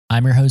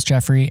I'm your host,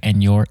 Jeffrey,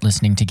 and you're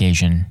listening to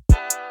Gaijin.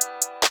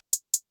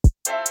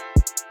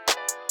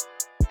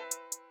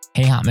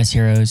 Hey, Hot Mess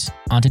Heroes.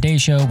 On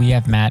today's show, we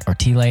have Matt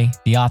Ortile,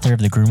 the author of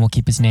The Groom Will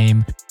Keep His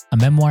Name, a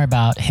memoir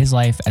about his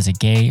life as a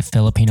gay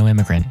Filipino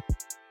immigrant.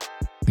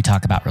 We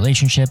talk about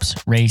relationships,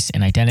 race,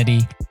 and identity,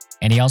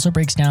 and he also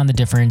breaks down the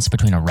difference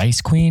between a rice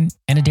queen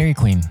and a dairy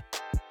queen.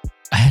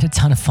 I had a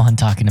ton of fun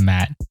talking to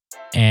Matt,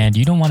 and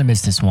you don't want to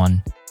miss this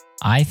one.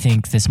 I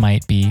think this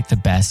might be the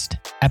best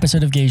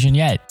episode of Gaijin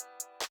yet.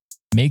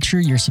 Make sure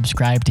you're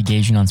subscribed to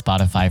Gaijin on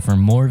Spotify for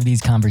more of these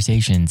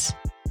conversations.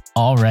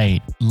 All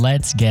right,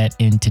 let's get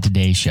into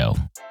today's show.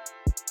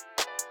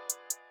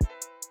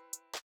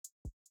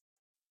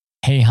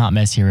 Hey, Hot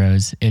Mess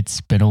Heroes,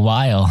 it's been a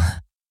while.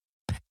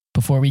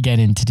 Before we get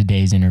into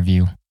today's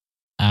interview,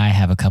 I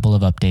have a couple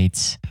of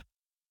updates.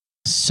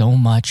 So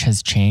much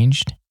has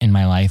changed in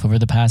my life over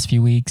the past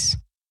few weeks,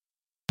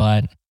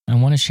 but I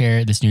want to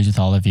share this news with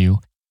all of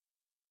you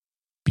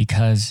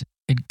because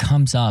it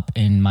comes up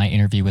in my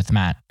interview with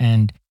Matt,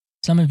 and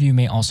some of you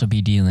may also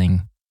be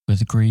dealing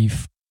with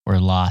grief or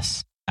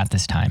loss at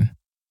this time.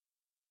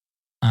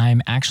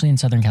 I'm actually in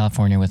Southern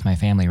California with my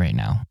family right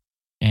now,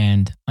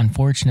 and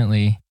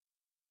unfortunately,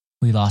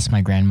 we lost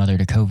my grandmother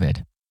to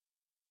COVID.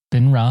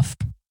 Been rough,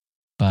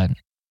 but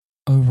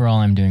overall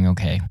I'm doing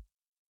okay.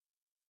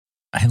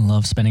 I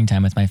love spending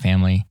time with my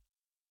family,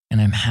 and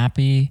I'm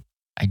happy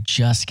I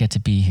just get to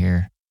be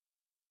here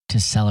to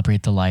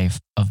celebrate the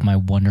life of my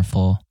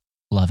wonderful,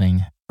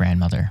 loving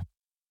grandmother.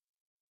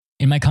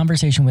 In my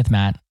conversation with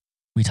Matt,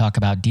 we talk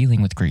about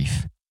dealing with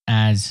grief,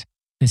 as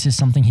this is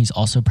something he's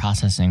also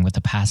processing with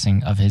the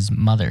passing of his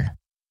mother.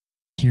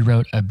 He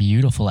wrote a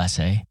beautiful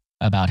essay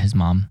about his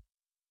mom,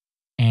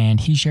 and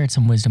he shared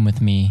some wisdom with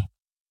me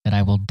that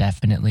I will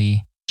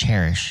definitely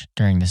cherish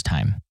during this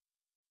time.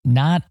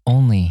 Not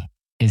only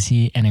is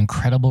he an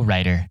incredible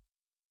writer,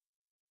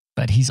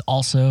 but he's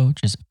also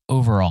just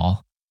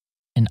overall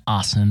an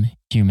awesome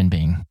human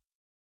being.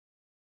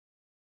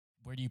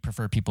 Where do you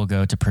prefer people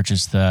go to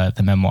purchase the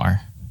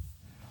memoir?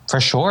 For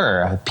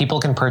sure. People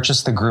can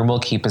purchase The Groom Will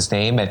Keep His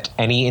Name at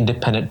any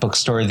independent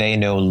bookstore they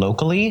know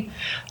locally.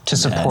 To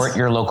support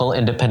your local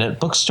independent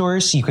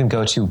bookstores, you can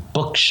go to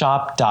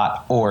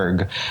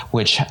bookshop.org,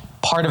 which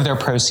part of their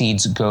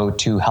proceeds go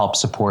to help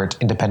support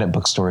independent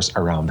bookstores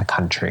around the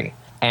country.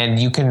 And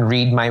you can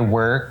read my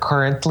work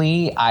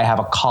currently. I have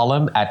a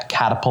column at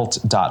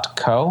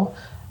catapult.co.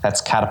 That's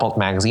Catapult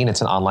Magazine.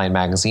 It's an online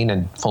magazine.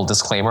 And full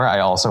disclaimer, I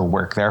also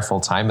work there full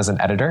time as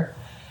an editor.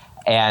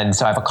 And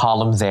so I have a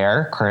column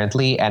there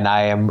currently, and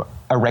I am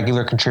a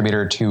regular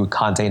contributor to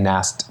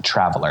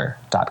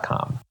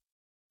condenasttraveler.com.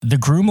 The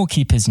Groom Will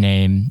Keep His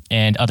Name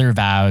and Other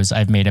Vows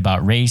I've Made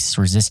About Race,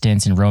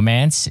 Resistance, and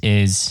Romance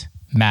is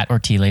Matt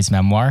Ortile's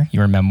memoir,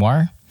 your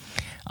memoir.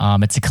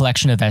 It's a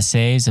collection of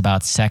essays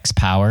about sex,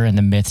 power, and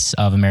the myths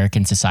of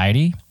American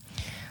society.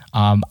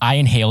 I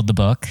inhaled the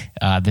book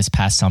this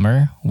past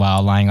summer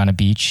while lying on a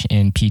beach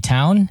in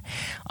P-Town,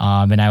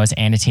 and I was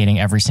annotating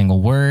every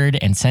single word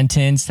and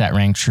sentence that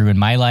rang true in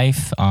my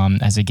life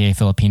as a gay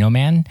Filipino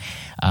man.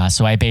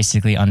 So I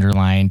basically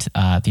underlined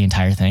the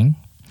entire thing.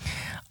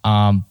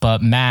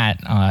 But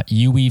Matt,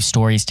 you weave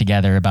stories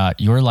together about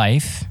your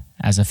life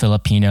as a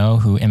Filipino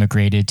who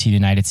immigrated to the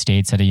United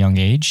States at a young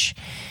age,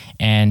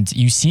 and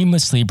you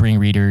seamlessly bring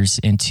readers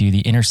into the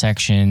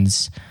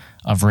intersections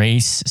of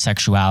race,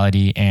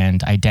 sexuality,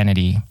 and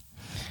identity.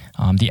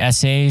 The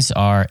essays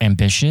are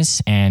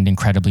ambitious and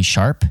incredibly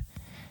sharp,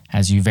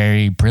 as you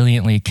very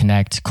brilliantly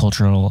connect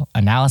cultural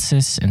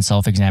analysis and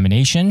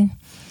self-examination.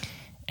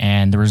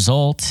 And the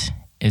result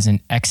is an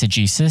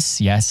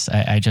exegesis. Yes,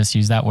 I just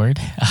used that word.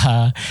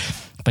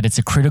 But it's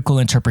a critical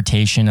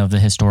interpretation of the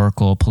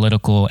historical,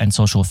 political, and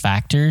social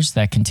factors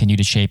that continue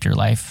to shape your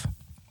life.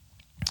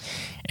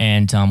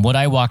 And what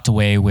I walked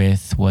away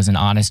with was an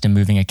honest and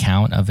moving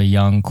account of a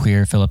young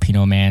queer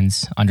Filipino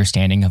man's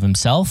understanding of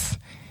himself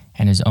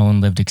and his own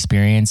lived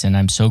experience. And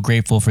I'm so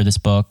grateful for this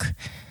book.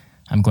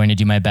 I'm going to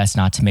do my best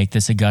not to make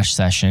this a gush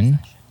session.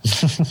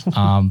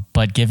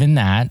 But given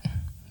that,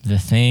 the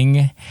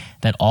thing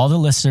that all the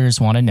listeners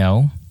want to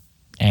know,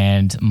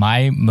 and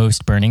my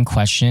most burning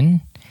question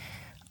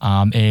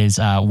is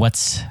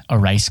what's a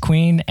rice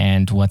queen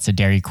and what's a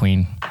dairy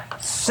queen?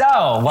 So,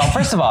 well,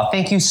 first of all,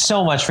 thank you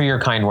so much for your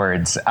kind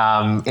words.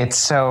 It's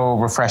so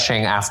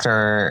refreshing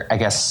after, I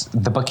guess,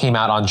 the book came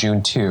out on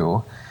June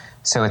 2.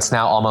 So it's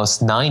now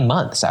almost 9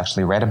 months,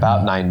 actually, right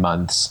about 9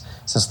 months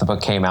since the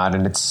book came out.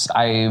 And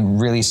I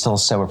really still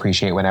so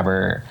appreciate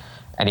whenever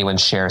anyone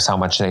shares how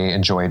much they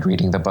enjoyed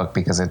reading the book,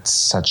 because it's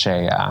such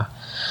a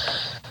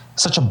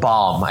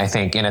balm, I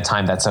think, in a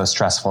time that's so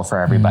stressful for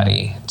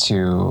everybody.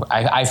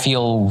 I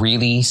feel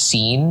really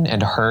seen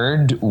and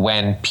heard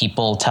when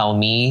people tell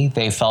me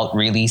they felt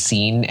really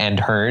seen and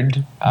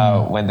heard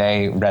when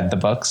they read the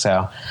book.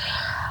 So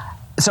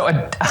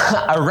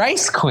a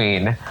rice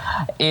queen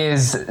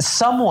is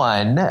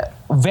someone,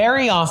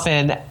 very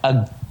often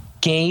a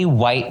gay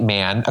white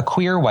man, a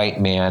queer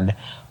white man,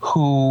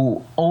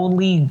 who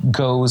only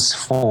goes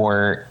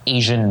for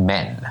Asian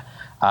men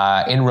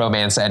in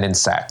romance and in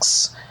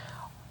sex.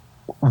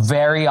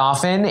 very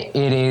often it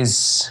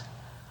is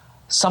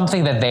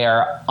something that they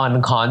are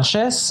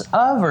unconscious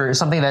of, or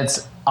something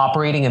that's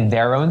operating in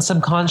their own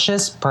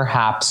subconscious,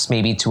 perhaps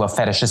maybe to a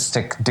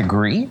fetishistic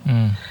degree.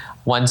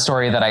 One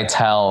story that I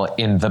tell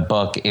in the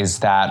book is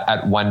that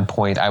at one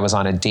point I was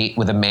on a date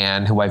with a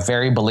man who I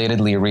very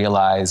belatedly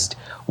realized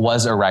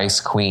was a rice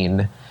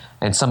queen.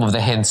 And some of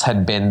the hints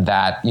had been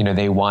that,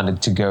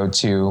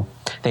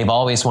 they've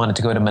always wanted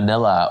to go to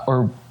Manila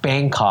or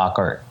Bangkok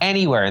or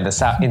anywhere in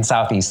in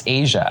Southeast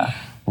Asia,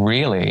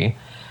 really.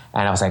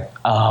 And I was like,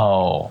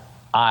 oh,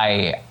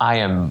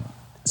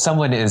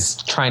 someone is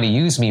trying to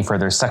use me for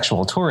their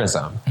sexual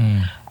tourism.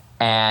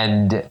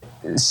 And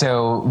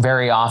so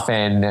very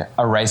often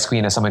a rice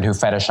queen is someone who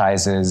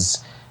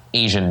fetishizes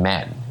Asian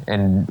men.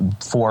 And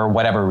for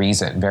whatever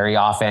reason, very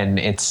often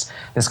it's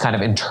this kind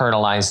of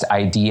internalized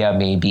idea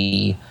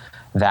maybe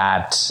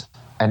that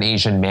an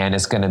Asian man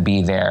is going to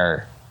be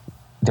their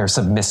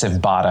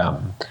submissive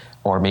bottom,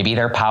 or maybe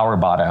their power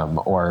bottom,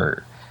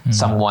 or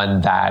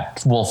someone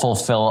that will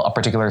fulfill a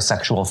particular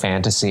sexual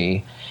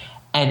fantasy.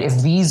 And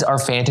if these are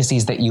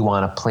fantasies that you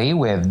want to play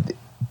with,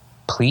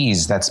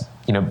 please,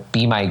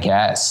 be my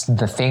guest.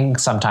 The thing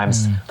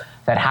sometimes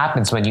that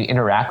happens when you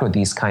interact with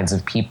these kinds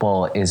of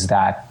people is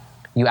that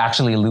you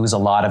actually lose a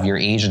lot of your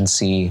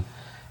agency,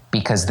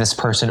 because this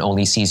person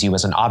only sees you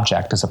as an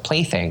object, as a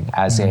plaything,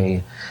 as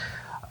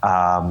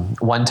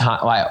one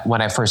time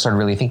when I first started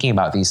really thinking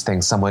about these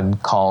things, someone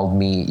called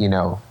me,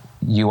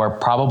 you are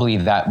probably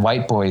that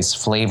white boy's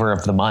flavor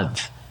of the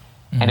month.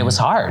 And it was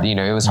hard,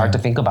 it was hard to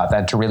think about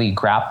that, to really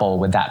grapple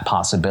with that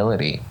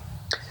possibility.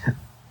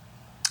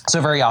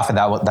 So very often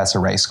that's a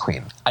rice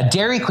queen. A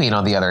dairy queen,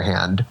 on the other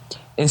hand,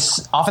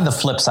 is often the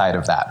flip side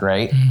of that,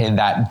 right? In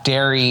that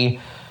dairy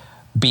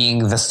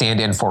being the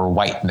stand-in for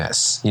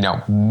whiteness,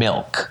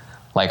 milk.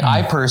 Like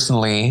I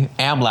personally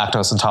am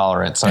lactose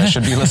intolerant, so I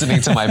should be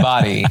listening to my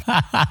body.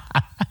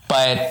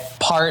 But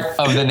part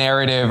of the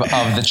narrative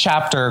of the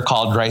chapter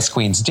called Rice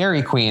Queens,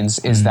 Dairy Queens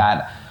is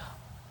that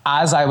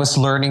as I was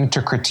learning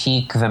to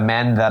critique the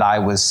men that I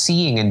was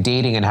seeing and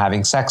dating and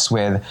having sex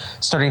with,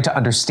 starting to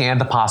understand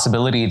the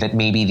possibility that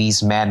maybe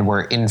these men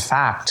were in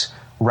fact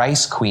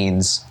rice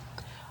queens,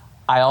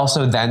 I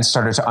also then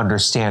started to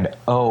understand,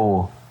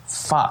 oh,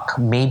 fuck,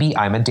 maybe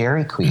I'm a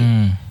dairy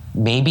queen.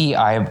 Maybe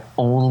I've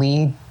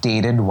only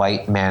dated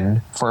white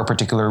men for a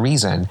particular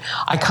reason.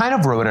 I kind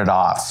of wrote it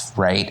off,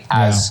 right?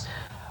 As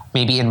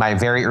maybe in my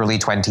very early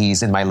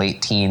 20s, in my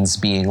late teens,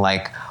 being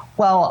like,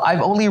 well,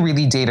 I've only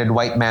really dated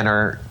white men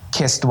or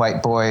kissed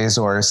white boys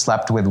or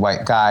slept with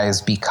white guys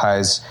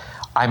because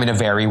I'm in a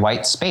very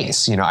white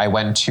space. I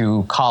went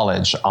to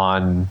college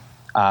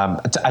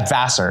at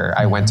Vassar.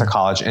 I went to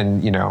college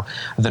in,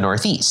 the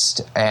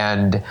Northeast,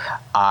 and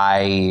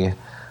I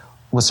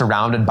was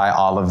surrounded by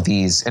all of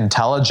these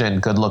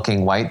intelligent,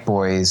 good-looking white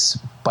boys,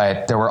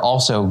 but there were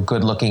also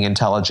good-looking,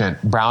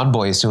 intelligent brown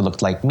boys who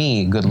looked like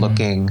me,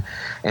 good-looking,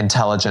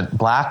 intelligent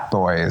black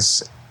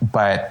boys.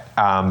 But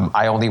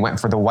I only went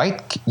for the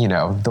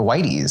the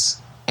whiteys.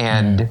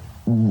 And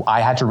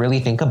I had to really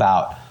think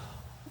about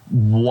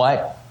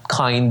what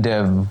kind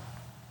of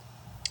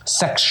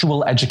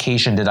sexual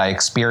education did I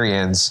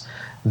experience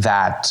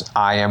that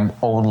I am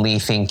only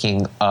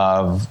thinking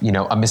of,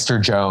 a Mr.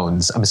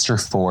 Jones, a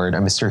Mr. Ford, a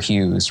Mr.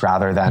 Hughes,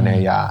 rather than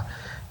a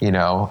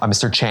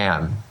Mr.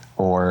 Chan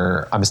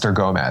or a Mr.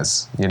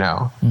 Gomez,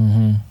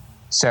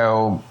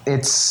 So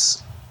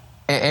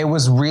it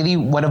was really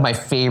one of my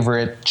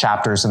favorite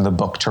chapters in the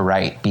book to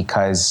write,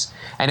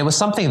 and it was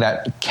something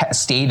that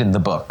stayed in the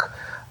book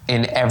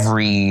in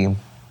every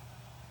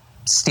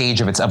stage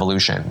of its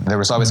evolution. There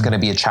was always going to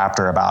be a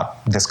chapter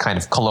about this kind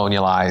of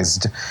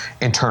colonialized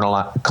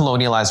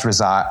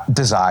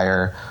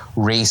desire,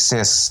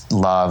 racist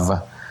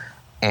love.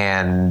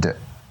 And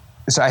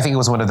so I think it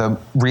was one of the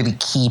really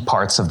key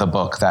parts of the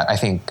book that I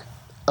think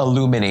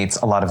illuminates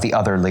a lot of the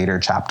other later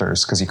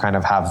chapters, because you kind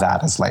of have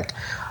that as like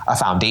a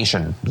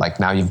foundation. Like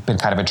now you've been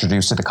kind of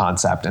introduced to the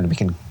concept, and we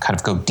can kind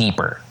of go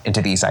deeper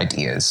into these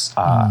ideas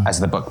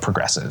as the book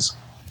progresses.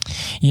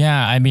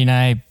 Yeah, I mean,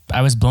 I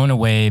was blown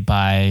away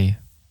by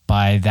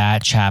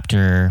that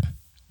chapter,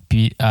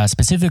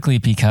 specifically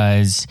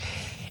because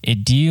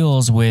it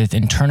deals with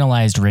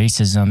internalized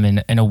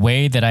racism in a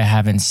way that I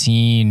haven't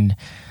seen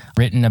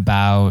written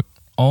about,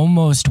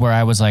 almost where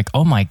I was like,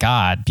 oh my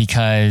God,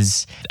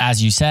 because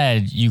as you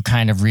said, you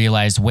kind of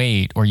realize,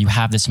 wait, or you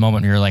have this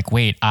moment where you're like,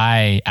 wait,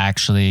 I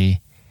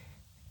actually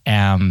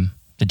am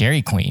the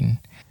Dairy Queen.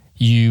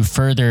 You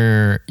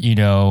further,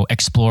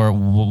 explore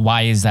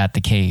why is that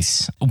the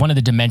case? One of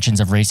the dimensions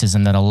of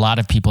racism that a lot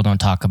of people don't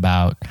talk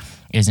about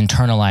is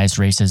internalized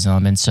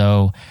racism. And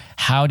so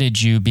how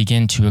did you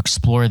begin to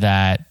explore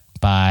that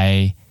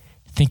by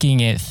thinking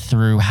it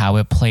through how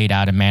it played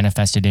out and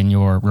manifested in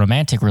your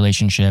romantic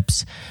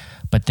relationships,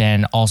 but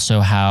then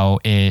also how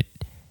it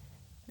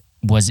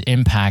was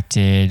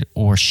impacted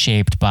or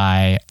shaped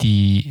by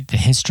the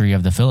history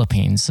of the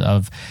Philippines,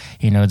 of,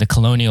 the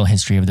colonial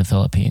history of the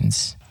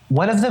Philippines?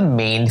 One of the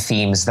main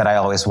themes that I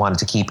always wanted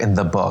to keep in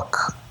the book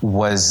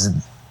was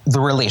the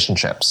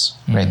relationships,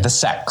 right? The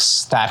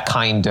sex, that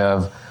kind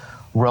of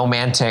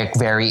romantic,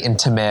 very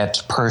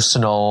intimate,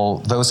 personal,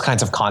 those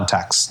kinds of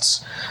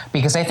contexts.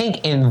 Because I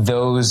think in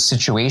those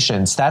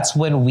situations, that's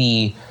when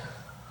we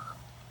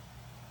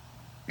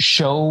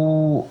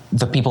show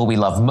the people we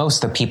love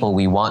most, the people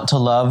we want to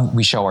love,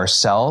 we show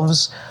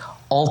ourselves,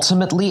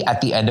 ultimately,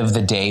 at the end of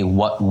the day,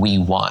 what we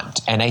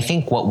want. And I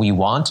think what we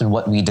want and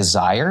what we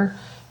desire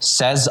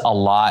says a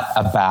lot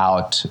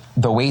about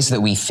the ways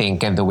that we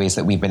think and the ways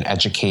that we've been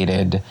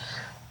educated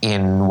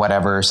in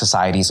whatever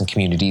societies and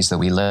communities that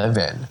we live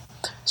in.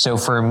 So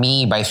for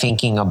me, by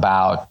thinking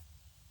about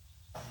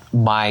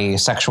my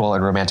sexual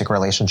and romantic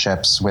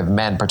relationships with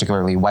men,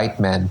 particularly white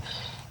men,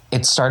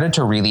 it started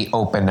to really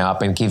open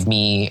up and give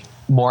me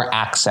more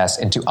access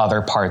into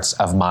other parts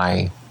of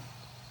my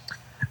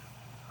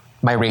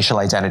racial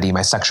identity,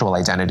 my sexual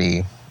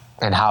identity,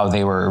 and how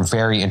they were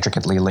very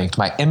intricately linked.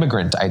 My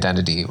immigrant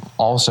identity,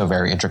 also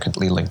very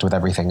intricately linked with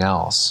everything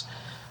else.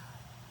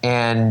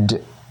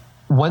 And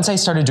once I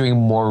started doing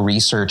more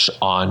research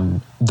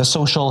on the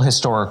social,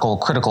 historical,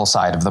 critical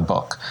side of the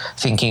book,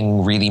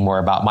 thinking really more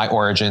about my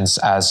origins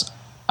as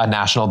a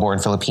national-born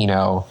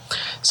Filipino,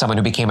 someone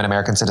who became an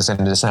American citizen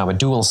and is now a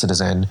dual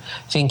citizen,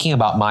 thinking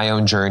about my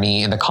own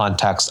journey in the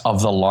context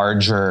of the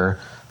larger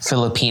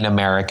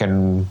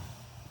Philippine-American,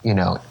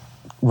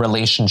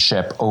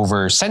 relationship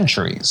over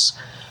centuries.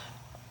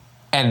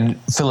 And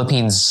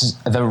Philippines,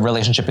 the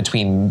relationship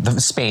between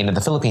Spain and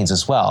the Philippines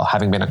as well,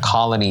 having been a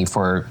colony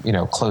for,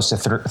 close to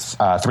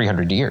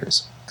 300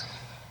 years.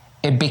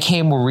 It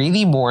became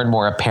really more and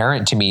more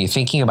apparent to me,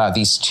 thinking about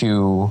these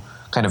two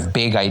kind of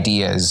big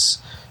ideas,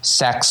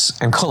 sex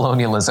and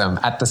colonialism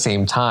at the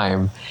same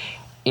time.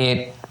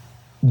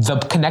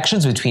 The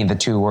connections between the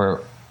two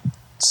were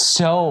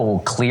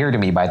so clear to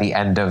me by the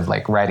end of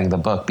writing the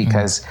book,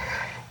 because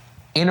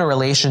in a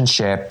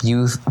relationship,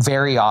 you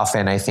very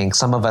often, I think,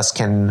 some of us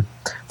can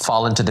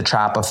fall into the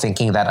trap of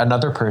thinking that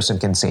another person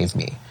can save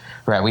me,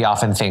 right? We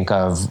often think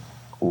of,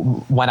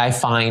 when I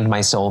find my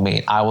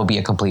soulmate, I will be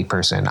a complete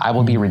person. I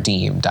will be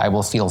redeemed. I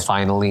will feel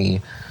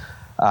finally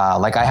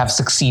like I have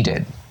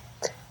succeeded.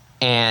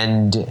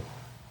 And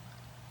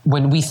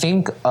when we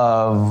think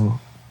of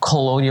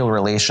colonial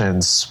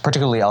relations,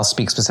 particularly I'll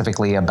speak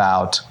specifically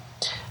about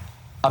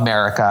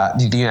America,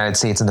 the United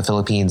States and the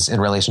Philippines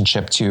in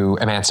relationship to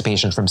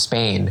emancipation from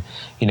Spain.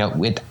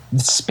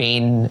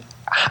 Spain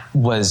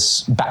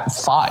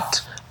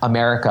fought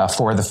America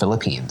for the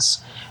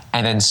Philippines.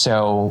 And then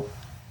so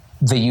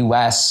the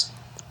US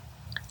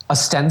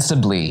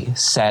ostensibly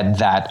said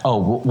that,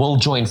 we'll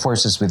join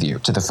forces with you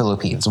to the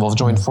Philippines. We'll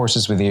join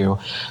forces with you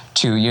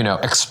to,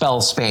 expel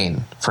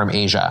Spain from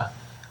Asia.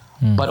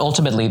 But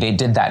ultimately they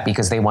did that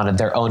because they wanted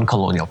their own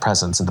colonial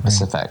presence in the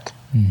Pacific.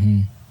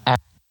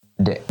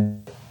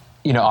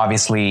 And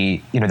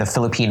obviously, the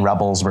Philippine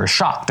rebels were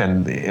shocked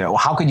and,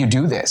 how could you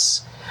do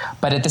this?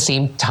 But at the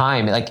same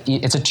time,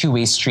 it's a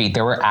two-way street.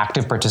 There were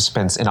active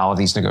participants in all of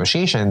these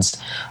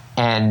negotiations.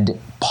 And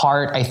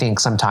part, I think,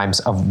 sometimes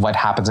of what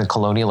happens in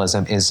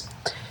colonialism is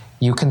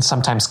you can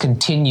sometimes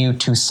continue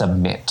to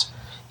submit.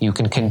 You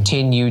can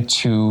continue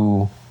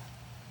to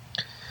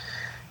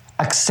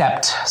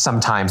accept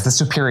sometimes the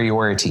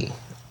superiority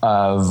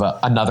of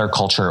another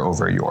culture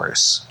over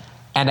yours.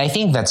 And I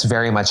think that's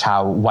very much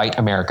how white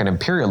American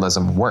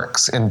imperialism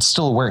works, and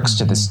still works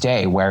to this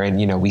day, wherein,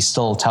 we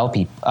still tell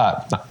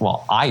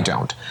people, I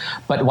don't,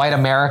 but white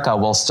America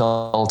will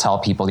still tell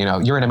people,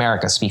 you're in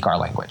America, speak our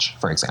language,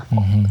 for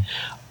example.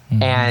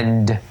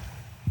 And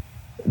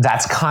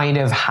that's kind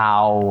of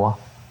how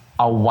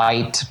a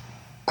white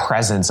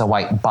presence, a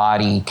white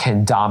body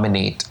can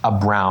dominate a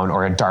brown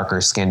or a darker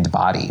skinned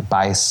body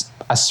by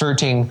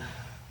asserting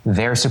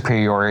their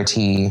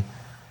superiority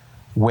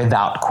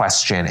without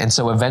question. And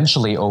so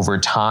eventually over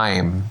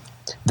time,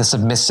 the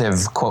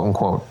submissive quote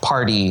unquote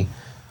party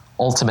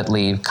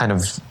ultimately kind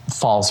of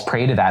falls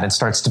prey to that and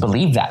starts to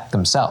believe that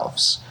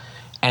themselves.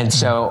 And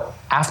so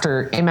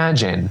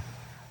imagine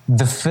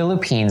the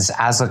Philippines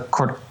as an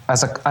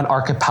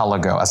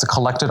archipelago, as a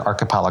collected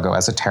archipelago,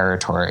 as a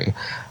territory,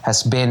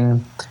 has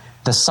been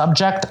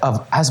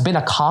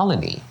a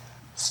colony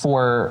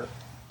for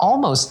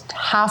almost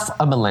half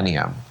a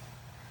millennium.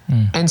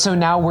 And so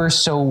now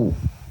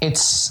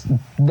it's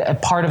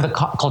part of the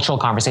cultural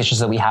conversations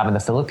that we have in the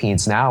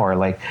Philippines now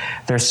are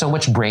there's so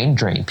much brain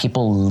drain.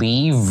 People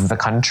leave the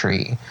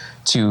country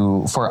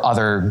for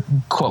other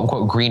quote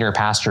unquote greener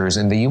pastures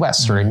in the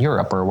US or in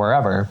Europe or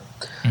wherever,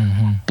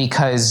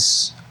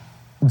 because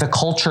the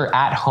culture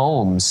at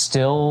home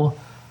still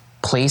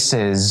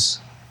places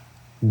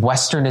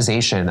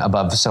Westernization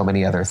above so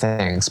many other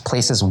things,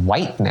 places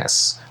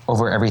whiteness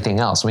over everything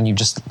else. When you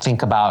just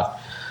think about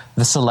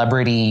the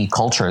celebrity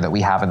culture that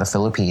we have in the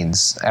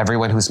Philippines,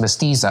 everyone who's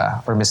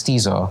mestiza or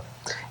mestizo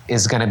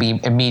is going to be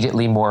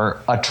immediately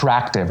more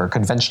attractive or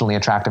conventionally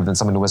attractive than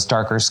someone who has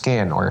darker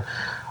skin or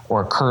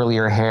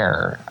curlier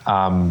hair,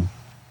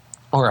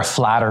 or a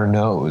flatter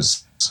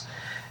nose.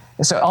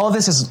 So all of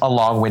this is a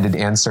long-winded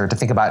answer to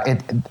think about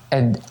it.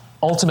 And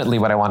ultimately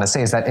what I want to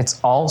say is that it's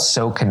all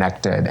so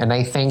connected. And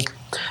I think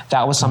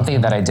that was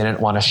something that I didn't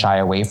want to shy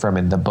away from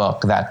in the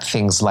book, that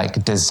things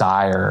like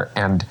desire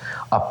and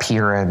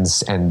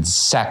appearance and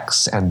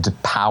sex and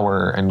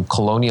power and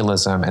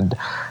colonialism and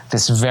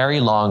this very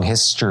long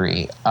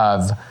history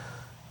of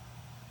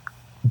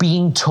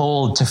being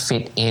told to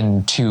fit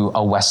into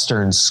a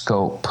Western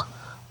scope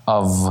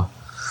of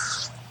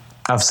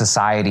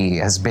society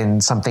has been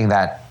something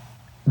that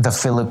the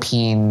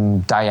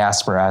Philippine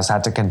diaspora has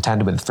had to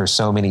contend with for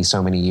so many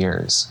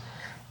years.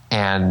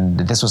 And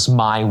this was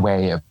my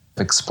way of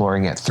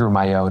exploring it through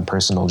my own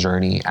personal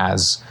journey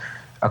as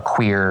a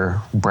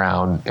queer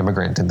brown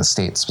immigrant in the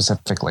States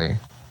specifically.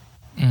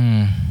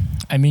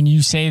 I mean,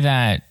 you say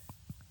that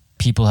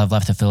people have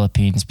left the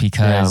Philippines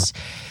because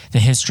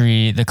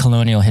the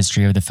colonial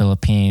history of the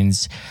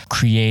Philippines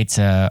creates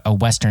a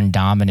Western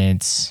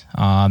dominance.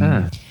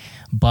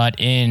 But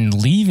in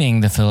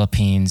leaving the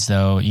Philippines,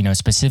 though,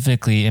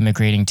 specifically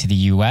immigrating to the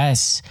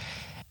U.S.,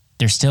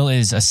 there still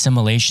is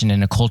assimilation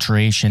and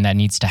acculturation that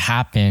needs to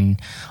happen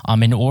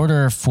in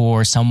order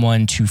for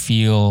someone to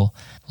feel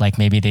like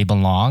maybe they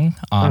belong.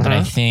 But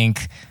I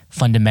think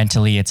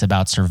fundamentally it's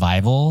about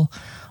survival.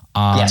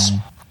 Yes.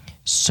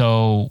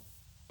 So,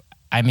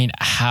 I mean,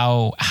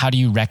 how do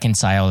you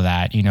reconcile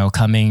that?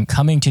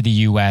 Coming to the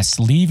U.S.,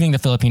 leaving the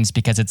Philippines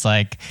because it's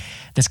like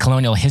this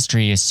colonial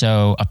history is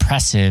so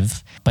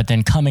oppressive, but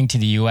then coming to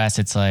the U.S.,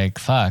 it's like,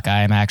 fuck,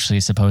 I'm actually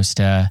supposed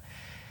to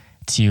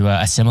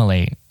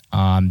assimilate.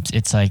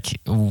 It's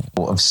like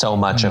of so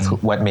much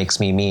of what makes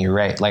me,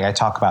 right? Like I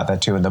talk about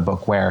that too in the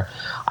book, where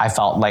I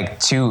felt like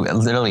to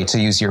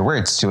use your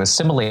words, to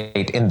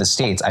assimilate in the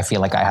States, I feel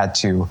like I had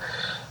to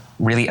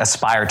really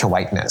aspire to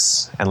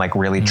whiteness and like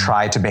really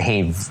try to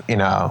behave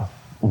in a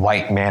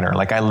white manner.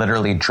 Like I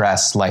literally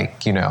dressed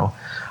like, a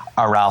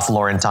Ralph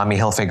Lauren, Tommy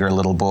Hilfiger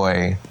little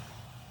boy,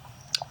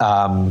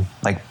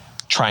 like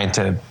trying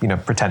to,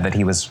 pretend that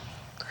he was,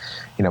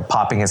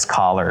 popping his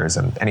collars.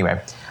 And anyway,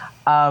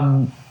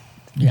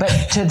 but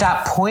to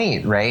that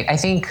point, right, I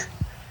think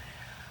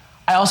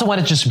I also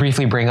want to just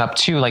briefly bring up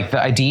too, like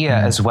the idea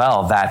as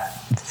well that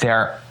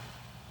there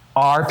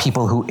are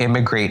people who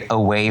immigrate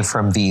away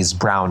from these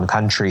brown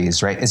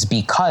countries, right, is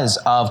because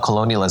of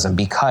colonialism,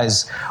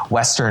 because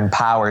Western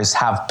powers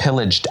have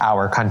pillaged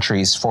our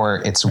countries for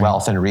its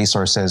wealth and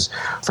resources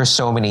for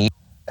so many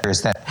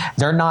years, that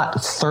they're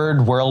not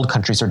third world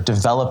countries or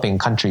developing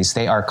countries.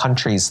 They are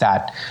countries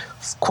that,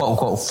 quote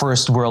unquote,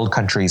 first world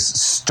countries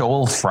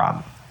stole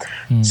from.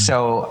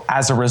 So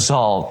as a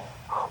result,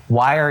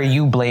 why are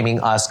you blaming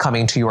us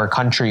coming to your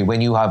country when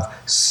you have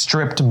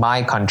stripped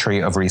my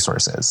country of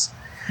resources?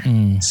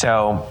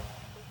 So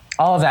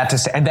all of that to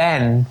say, and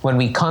then when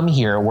we come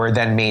here, we're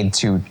then made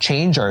to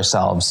change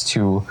ourselves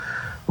to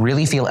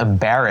really feel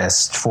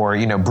embarrassed for,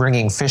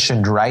 bringing fish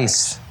and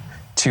rice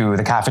to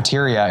the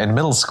cafeteria in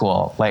middle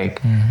school.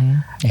 Like,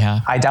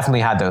 I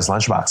definitely had those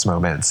lunchbox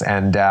moments,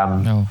 and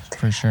no,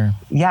 for sure.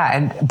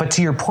 Yeah, but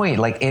to your point,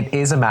 like it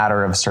is a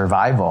matter of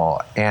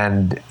survival,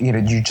 and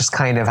you just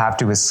kind of have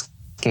to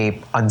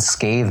escape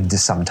unscathed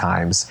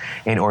sometimes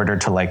in order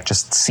to like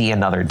just see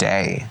another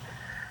day.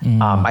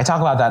 I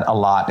talk about that a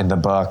lot in the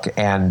book,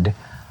 and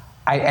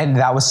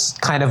that was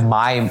kind of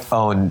my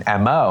own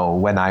MO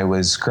when I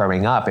was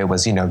growing up. It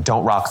was,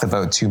 don't rock the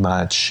boat too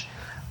much.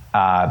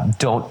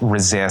 Don't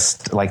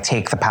resist, like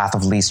take the path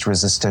of least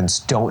resistance.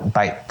 Don't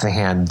bite the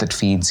hand that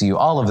feeds you.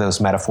 All of those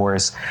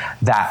metaphors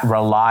that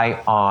rely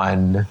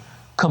on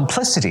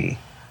complicity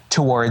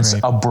towards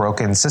a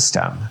broken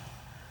system.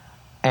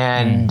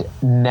 And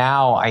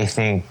now I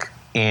think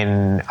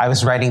I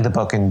was writing the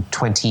book in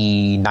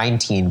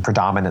 2019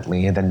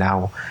 predominantly, and then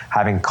now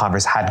having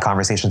had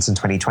conversations in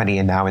 2020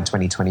 and now in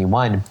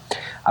 2021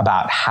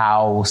 about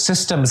how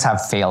systems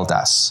have failed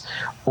us,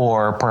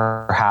 or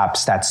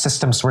perhaps that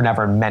systems were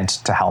never meant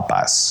to help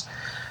us.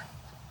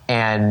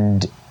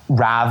 And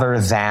rather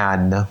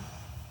than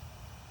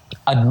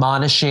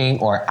admonishing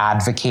or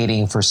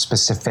advocating for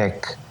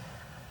specific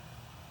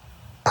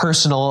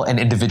personal and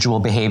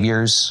individual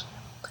behaviors,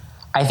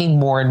 I think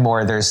more and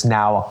more there's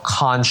now a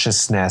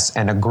consciousness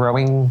and a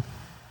growing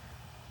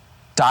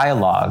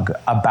dialogue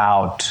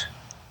about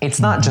it's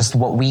not just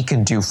what we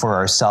can do for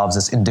ourselves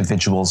as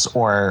individuals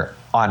or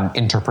on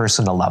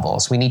interpersonal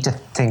levels. We need to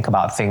think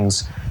about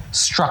things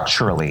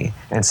structurally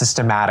and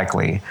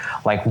systematically.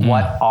 Like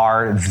what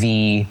are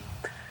the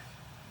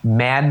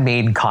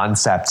man-made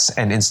concepts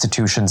and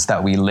institutions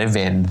that we live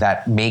in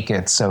that make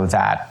it so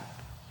that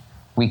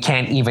we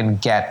can't even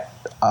get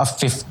a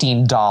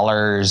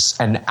 $15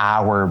 an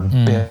hour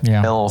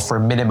bill for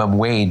minimum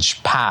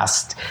wage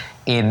passed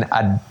in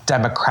a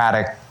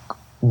democratic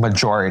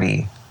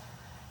majority.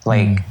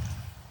 Like,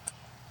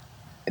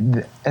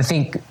 I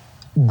think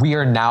we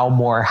are now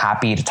more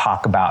happy to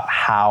talk about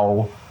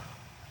how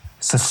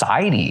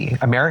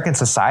American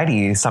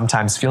society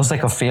sometimes feels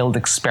like a failed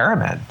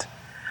experiment.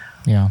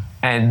 Yeah.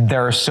 And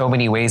there are so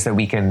many ways that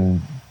we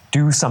can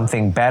do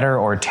something better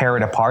or tear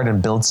it apart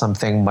and build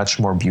something much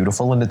more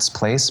beautiful in its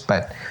place.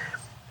 But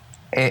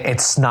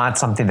it's not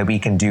something that we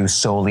can do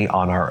solely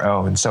on our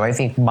own. So I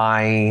think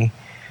my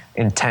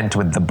intent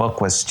with the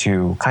book was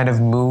to kind of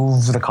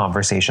move the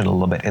conversation a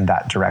little bit in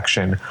that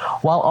direction,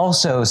 while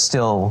also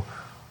still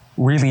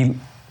really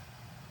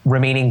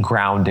remaining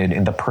grounded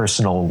in the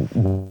personal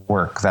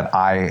work that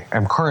I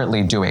am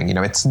currently doing.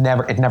 It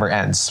never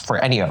ends for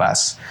any of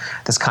us.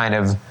 This kind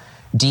of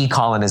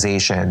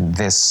decolonization,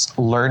 this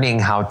learning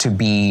how to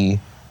be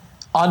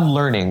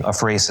unlearning of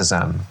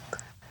racism.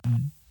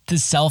 The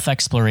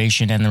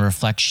self-exploration and the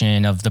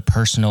reflection of the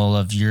personal,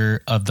 of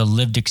the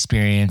lived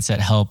experience that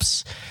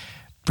helps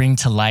bring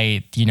to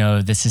light,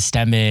 the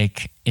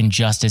systemic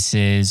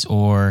injustices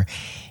or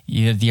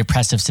the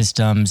oppressive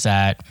systems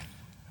that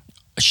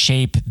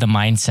shape the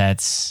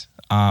mindsets,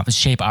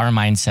 shape our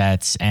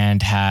mindsets,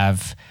 and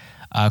have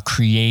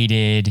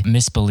created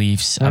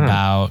misbeliefs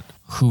about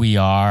who we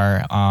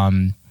are.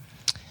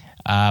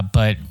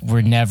 But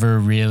we're never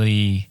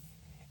really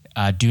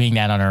doing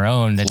that on our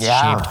own. That's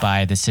shaped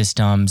by the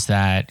systems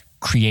that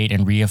create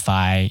and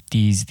reify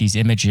these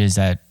images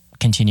that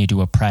continue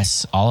to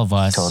oppress all of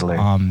us. Totally.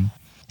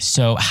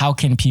 So how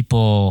can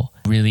people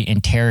really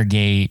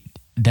interrogate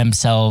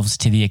themselves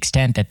to the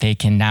extent that they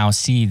can now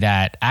see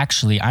that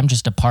actually I'm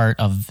just a part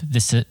of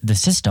the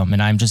system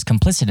and I'm just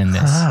complicit in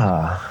this?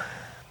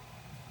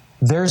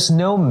 There's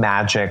no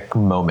magic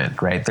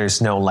moment, right?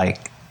 There's no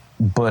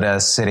Buddha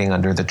sitting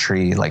under the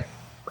tree,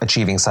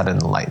 achieving sudden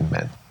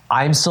enlightenment.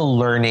 I'm still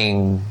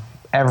learning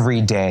every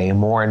day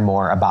more and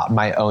more about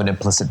my own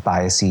implicit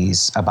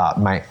biases, about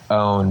my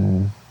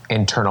own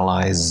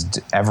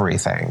internalized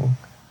everything.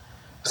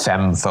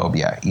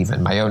 Femphobia,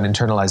 even my own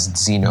internalized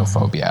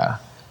xenophobia.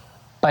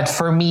 But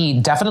for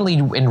me,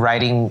 definitely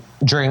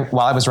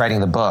while I was writing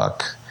the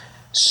book,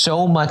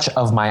 so much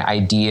of my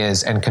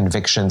ideas and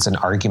convictions and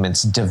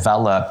arguments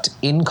developed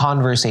in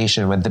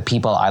conversation with the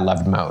people I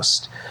loved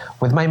most,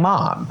 with my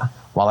mom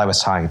while I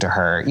was talking to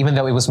her, even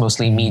though it was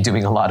mostly me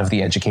doing a lot of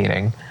the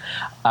educating,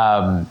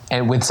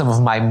 and with some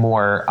of my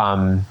more,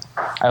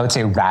 I would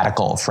say,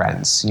 radical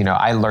friends.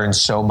 I learned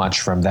so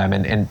much from them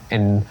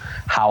and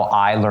how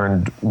I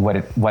learned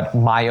what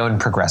my own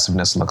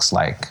progressiveness looks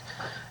like.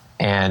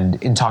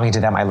 And in talking to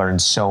them, I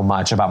learned so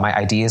much about my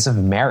ideas of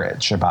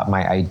marriage, about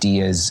my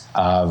ideas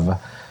of,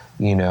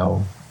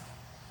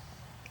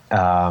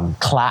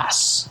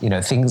 class,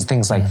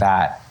 things like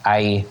that.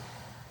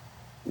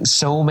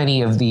 So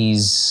many of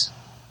these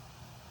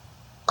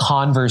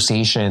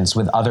conversations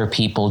with other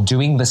people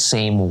doing the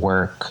same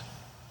work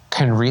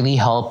can really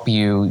help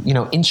you,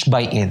 inch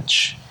by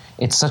inch.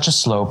 It's such a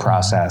slow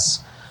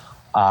process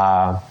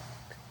to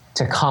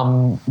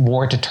come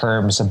more to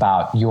terms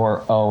about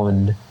your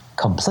own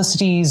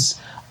complicities,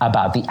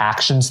 about the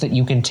actions that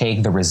you can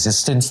take, the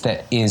resistance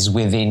that is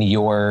within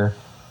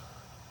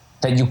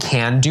that you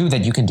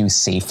can do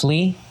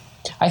safely.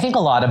 I think a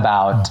lot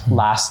about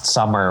last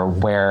summer,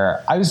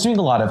 where I was doing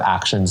a lot of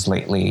actions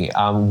lately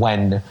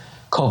when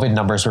COVID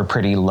numbers were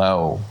pretty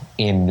low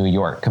in New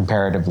York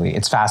comparatively.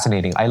 It's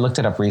fascinating. I looked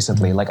it up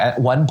recently. At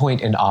one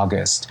point in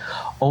August,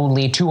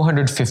 only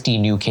 250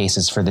 new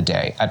cases for the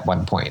day at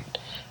one point.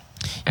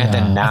 And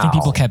then now, I think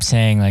people kept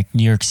saying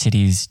New York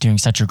City's doing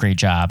such a great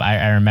job.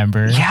 I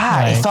remember.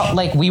 Yeah, it felt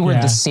like we were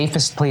the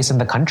safest place in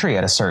the country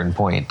at a certain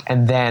point.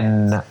 And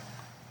then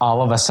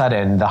all of a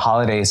sudden the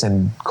holidays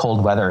and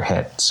cold weather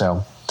hit.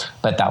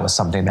 But that was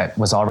something that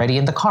was already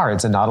in the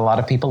cards and not a lot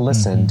of people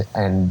listened.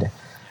 And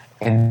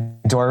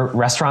indoor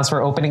restaurants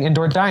were opening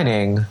indoor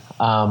dining.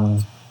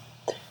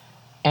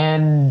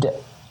 And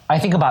I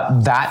think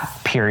about that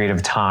period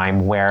of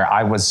time where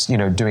I was,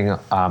 doing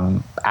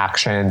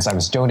actions. I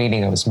was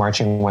donating. I was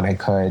marching when I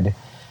could.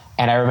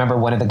 And I remember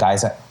one of the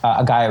guys, a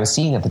guy I was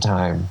seeing at the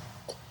time,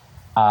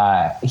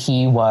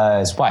 he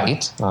was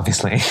white,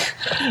 obviously,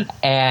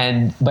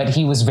 but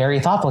he was very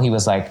thoughtful. He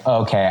was like,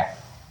 okay,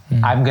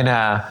 I'm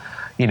gonna,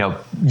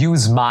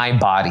 use my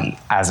body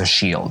as a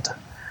shield.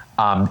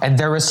 And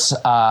there was,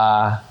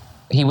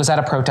 he was at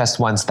a protest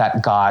once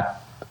that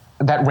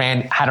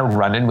had a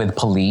run-in with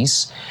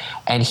police,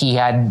 and he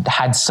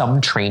had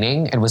some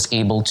training and was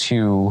able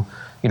to,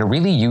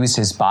 really use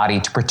his body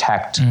to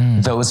protect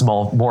those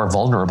more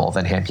vulnerable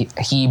than him.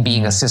 He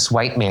being a cis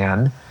white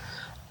man,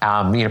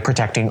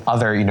 protecting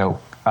other,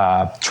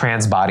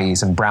 trans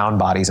bodies and brown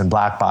bodies and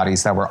black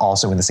bodies that were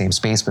also in the same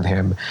space with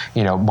him,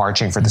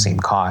 marching for the same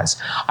cause.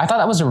 I thought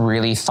that was a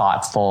really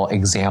thoughtful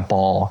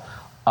example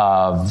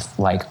of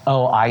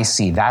oh, I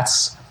see.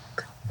 That's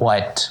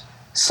what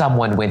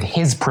someone with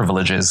his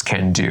privileges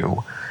can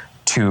do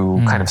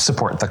to kind of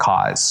support the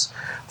cause.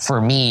 For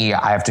me,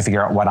 I have to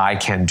figure out what I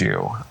can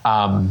do.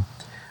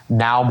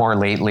 Now more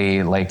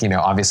lately,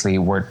 obviously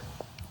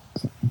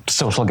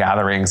social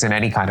gatherings in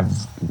any kind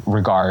of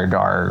regard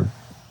are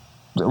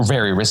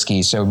very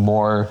risky. So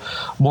more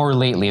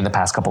lately in the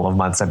past couple of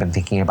months, I've been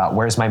thinking about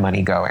where's my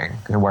money going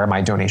and where are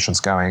my donations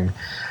going.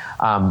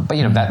 But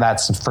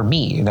that's for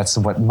me, that's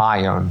what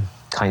my own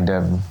kind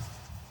of,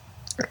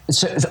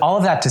 so all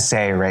of that to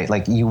say, right?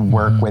 You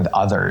work with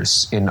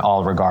others in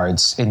all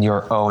regards in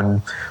your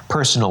own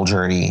personal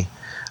journey.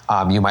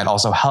 You might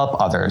also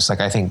help others.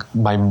 I think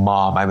my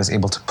mom, I was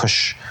able to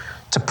push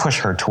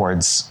her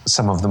towards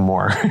some of the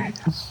more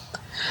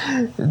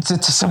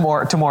to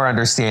more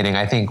understanding.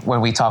 I think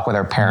when we talk with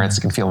our parents,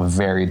 it can feel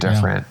very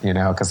different, you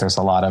know, because there's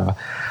a lot of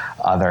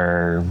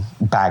other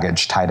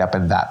baggage tied up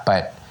in that.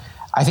 But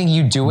I think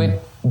you do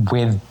it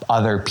with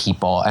other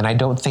people. And I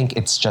don't think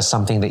it's just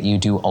something that you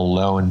do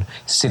alone,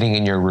 sitting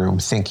in your room,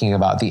 thinking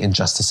about the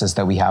injustices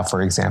that we have,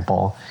 for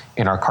example,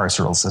 in our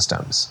carceral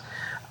systems.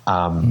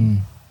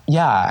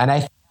 Yeah. And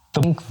I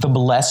think the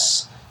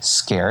less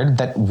scared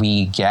that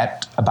we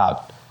get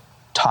about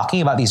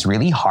talking about these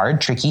really hard,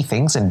 tricky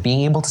things and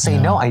being able to say,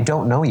 no, I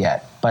don't know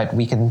yet, but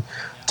we can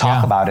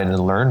talk about it and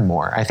learn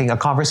more. I think a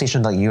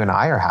conversation like you and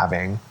I are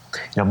having, you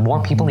know,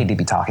 more people need to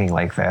be talking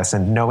like this,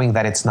 and knowing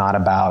that it's not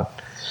about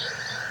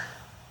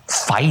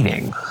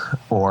fighting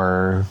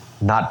or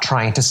not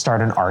trying to start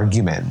an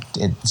argument.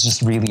 It's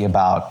just really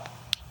about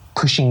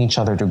pushing each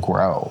other to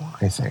grow,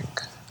 I think.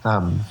 But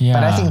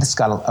I think this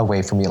got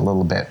away from me a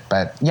little bit.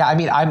 But yeah, I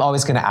mean, I'm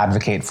always going to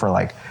advocate for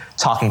like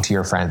talking to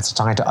your friends,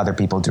 talking to other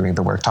people doing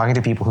the work, talking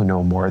to people who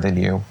know more than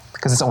you,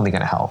 because it's only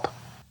going to help.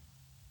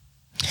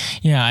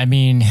 Yeah, I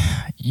mean,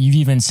 you've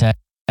even said,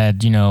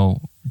 you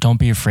know, don't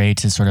be afraid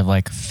to sort of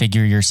like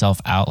figure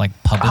yourself out like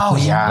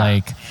publicly.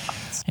 Like,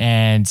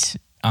 and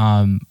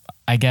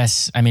I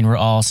guess, I mean, we're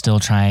all still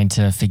trying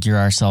to figure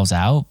ourselves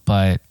out,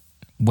 but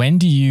when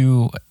do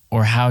you,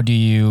 or how do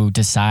you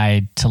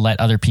decide to let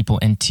other people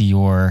into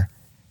your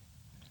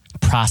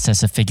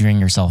process of figuring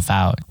yourself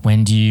out?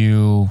 When do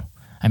you,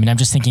 I mean, I'm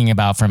just thinking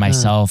about for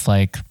myself,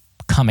 like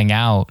coming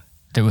out,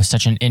 there was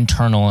such an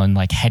internal and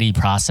like heady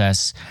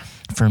process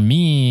for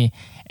me.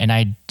 And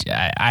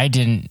I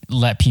didn't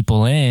let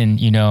people in,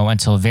 you know,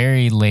 until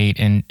very late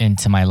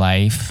into my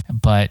life.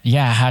 But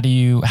yeah, how do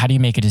you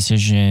make a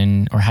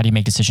decision, or how do you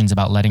make decisions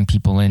about letting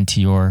people into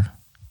your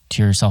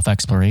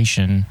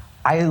self-exploration?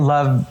 I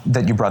love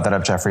that you brought that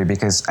up, Jeffrey,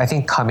 because I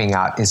think coming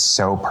out is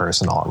so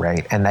personal,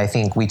 right? And I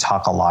think we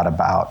talk a lot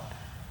about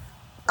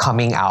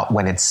coming out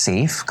when it's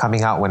safe,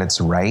 coming out when it's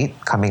right,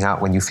 coming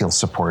out when you feel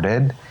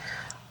supported.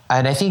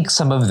 And I think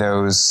some of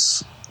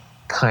those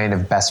kind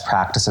of best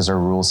practices or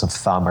rules of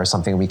thumb are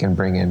something we can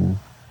bring in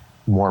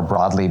more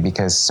broadly,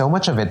 because so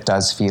much of it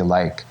does feel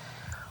like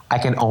I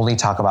can only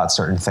talk about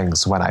certain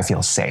things when I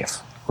feel safe,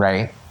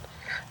 right?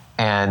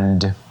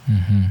 And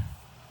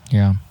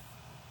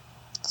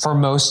for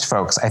most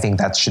folks, I think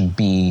that should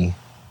be,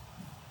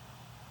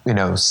 you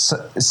know,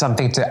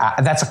 something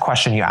that's a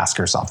question you ask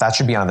yourself. That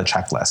should be on the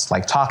checklist.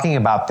 Like, talking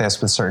about this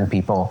with certain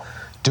people,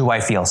 do I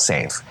feel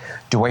safe?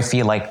 Do I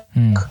feel like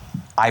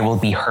I will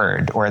be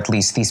heard, or at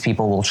least these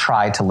people will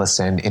try to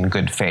listen in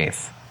good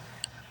faith?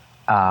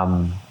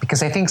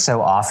 Because I think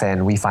so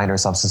often we find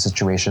ourselves in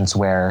situations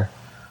where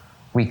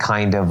we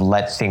kind of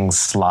let things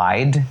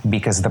slide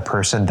because the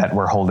person that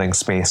we're holding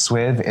space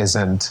with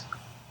isn't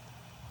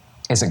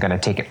going to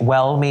take it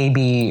well,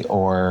 maybe,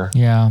 or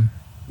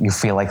you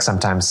feel like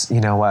sometimes, you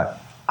know what,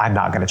 I'm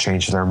not going to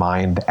change their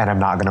mind, and I'm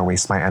not going to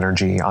waste my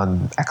energy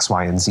on X,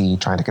 Y, and Z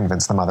trying to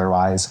convince them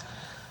otherwise.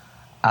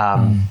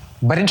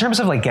 But in terms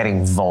of like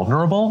getting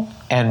vulnerable,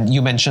 and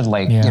you mentioned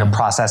like, you know,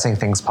 processing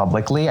things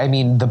publicly. I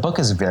mean, the book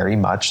is very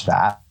much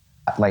that.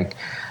 Like,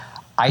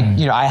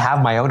 you know, I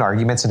have my own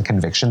arguments and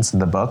convictions in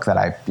the book that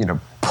I, you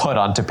know, put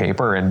onto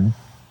paper and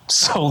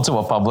sold to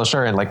a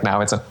publisher, and like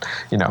now it's a,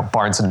 you know,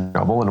 Barnes and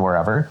Noble and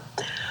wherever.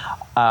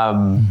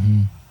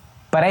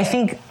 But I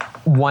think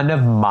one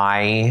of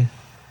my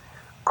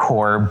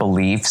core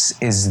beliefs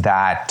is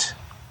that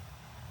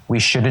we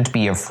shouldn't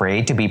be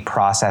afraid to be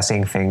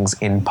processing things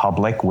in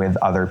public with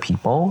other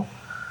people.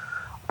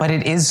 But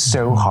it is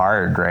so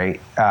hard,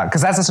 right?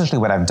 Because that's essentially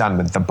what I've done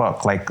with the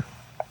book. Like,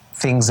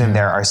 things in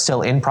there are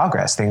still in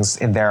progress. Things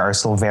in there are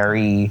still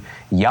very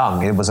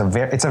young. It's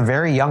a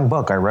very young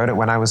book. I wrote it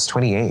when I was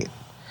 28.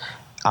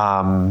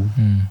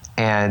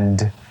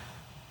 And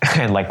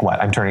like,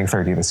 what? I'm turning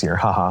 30 this year.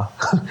 Haha.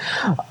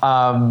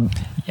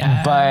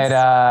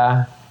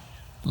 But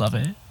love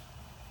it.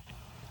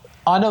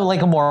 On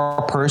a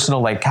more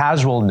personal, like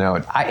casual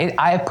note,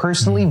 I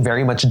personally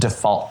very much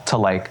default to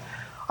like,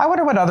 I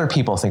wonder what other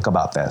people think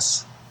about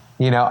this.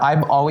 You know,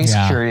 I'm always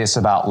curious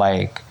about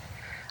like,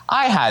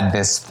 I had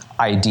this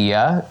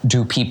idea.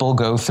 Do people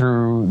go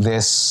through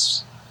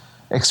this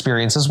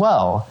experience as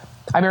well?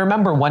 I mean,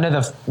 remember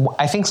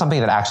I think something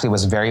that actually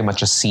was very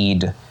much a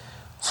seed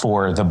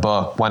for the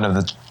book, one of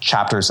the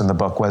chapters in the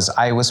book was,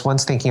 I was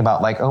once thinking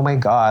about like, oh my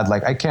God,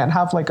 like I can't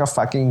have like a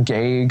fucking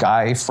gay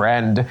guy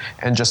friend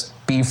and just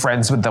be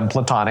friends with them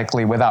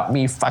platonically without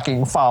me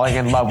fucking falling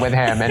in love with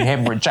him and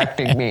him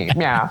rejecting me.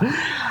 Yeah.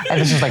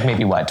 And this was like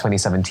maybe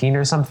 2017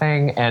 or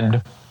something.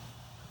 And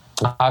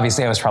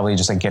obviously I was probably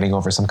just like getting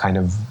over some kind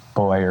of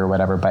boy or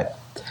whatever, but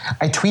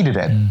I tweeted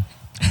it. And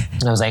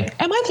I was like,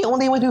 am I the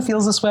only one who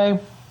feels this way?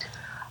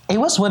 It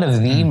was one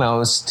of the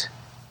most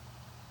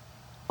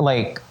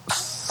like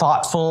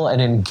thoughtful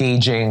and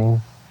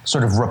engaging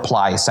sort of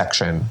reply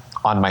section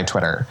on my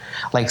Twitter.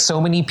 Like,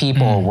 so many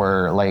people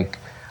were like,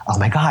 oh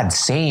my God,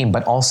 same,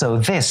 but also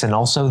this and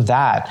also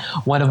that.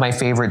 One of my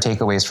favorite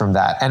takeaways from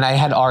that, and I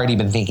had already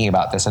been thinking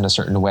about this in a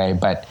certain way,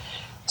 but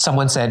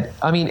someone said,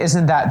 I mean,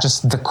 isn't that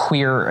just the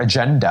queer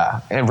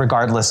agenda,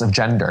 regardless of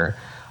gender?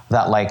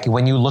 That like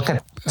when you look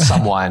at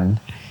someone,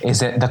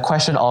 is it the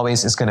question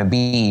always is going to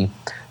be,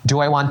 do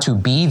I want to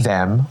be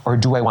them or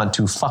do I want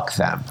to fuck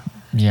them?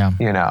 Yeah.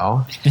 You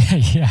know?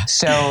 Yeah.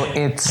 So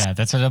it's... Yeah,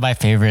 that's one of my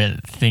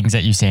favorite things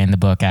that you say in the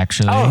book,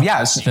 actually. Oh,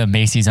 yes. The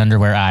Macy's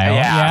underwear aisle.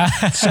 Yeah.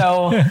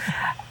 So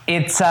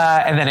it's...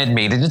 and then it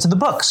made it into the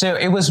book. So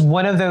it was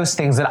one of those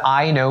things that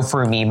I know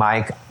for me,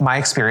 my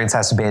experience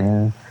has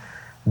been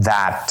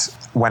that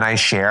when I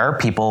share,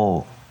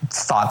 people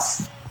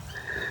thoughts.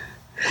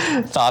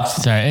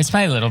 Sorry, it's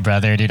my little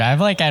brother, dude. I'm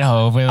like at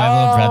home with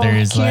my little brother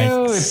is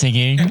like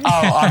singing.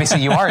 Oh,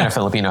 obviously you are in a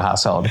Filipino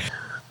household.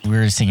 We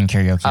were singing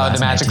karaoke. Oh, the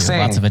Magic Sing.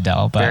 Lots of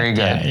Adele. But very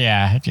good.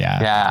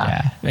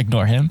 Yeah.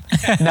 Ignore him.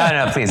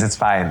 No, please. It's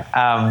fine.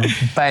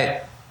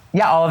 But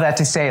yeah, all of that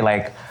to say,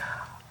 like,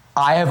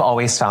 I have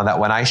always found that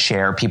when I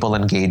share, people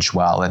engage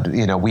well, and,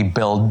 you know, we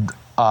build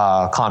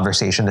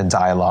conversation and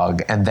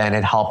dialogue, and then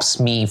it helps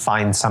me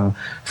find some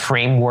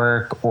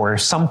framework or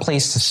some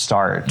place to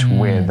start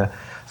with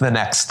the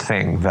next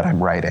thing that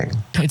I'm writing.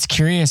 It's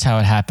curious how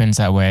it happens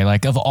that way.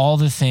 Like, of all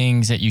the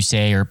things that you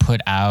say or put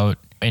out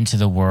into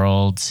the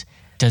world,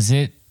 does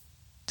it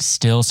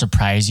still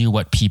surprise you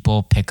what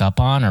people pick up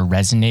on or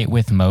resonate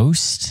with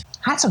most?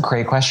 That's a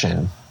great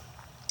question.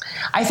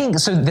 I think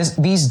so.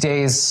 These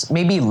days,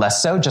 maybe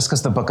less so, just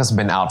because the book has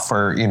been out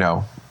for, you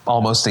know,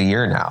 almost a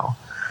year now.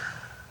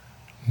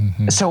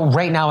 Mm-hmm. So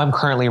right now I'm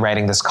currently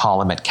writing this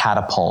column at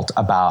Catapult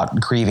about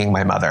grieving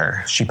my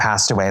mother. She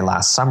passed away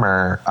last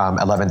summer,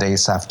 11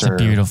 days after.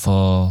 It's a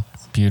beautiful,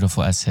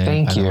 beautiful essay.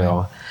 Thank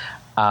you.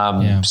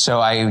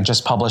 So I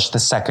just published the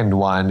second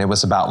one. It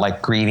was about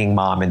like grieving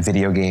mom in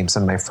video games.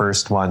 And my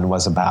first one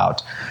was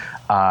about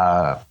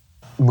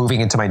moving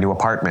into my new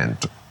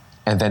apartment.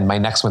 And then my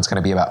next one's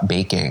going to be about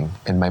baking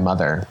and my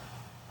mother.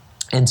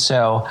 And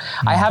so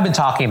I have been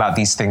talking about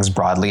these things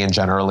broadly and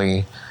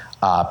generally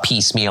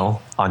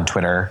piecemeal on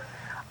Twitter.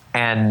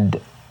 And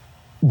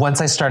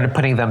once I started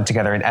putting them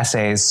together in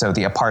essays, so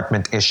the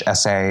apartment-ish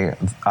essay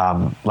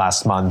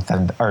last month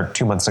or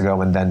 2 months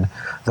ago, and then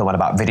the one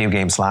about video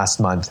games last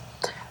month,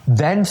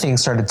 then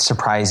things started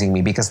surprising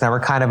me because now we're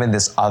kind of in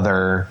this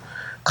other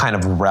kind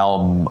of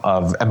realm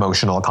of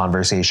emotional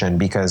conversation,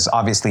 because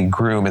obviously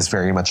Groom is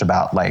very much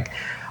about like,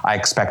 I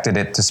expected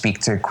it to speak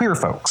to queer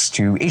folks,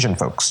 to Asian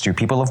folks, to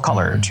people of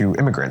color, to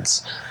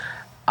immigrants.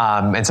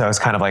 And so I was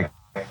kind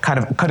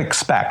of could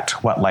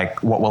expect what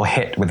will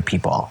hit with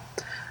people.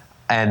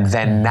 And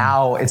then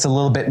now it's a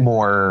little bit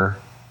more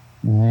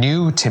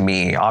new to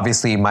me.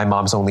 Obviously, my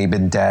mom's only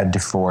been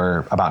dead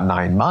for about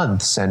 9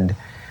 months, and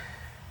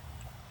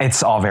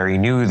it's all very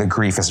new. The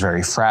grief is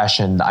very fresh,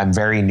 and I'm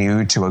very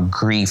new to a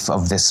grief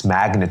of this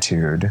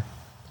magnitude.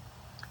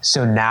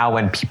 So now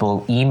when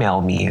people email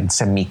me and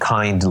send me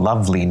kind,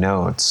 lovely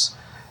notes,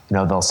 you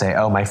know, they'll say,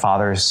 oh, my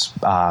father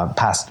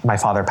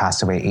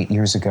passed away 8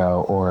 years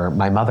ago, or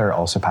my mother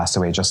also passed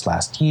away just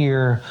last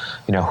year,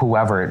 you know,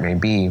 whoever it may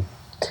be.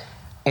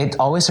 It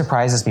always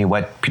surprises me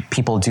what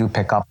people do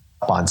pick up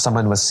on.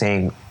 Someone was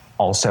saying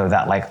also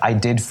that, like, I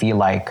did feel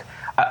like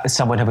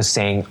someone who was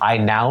saying, I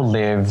now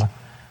live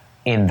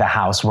in the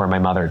house where my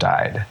mother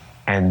died.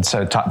 And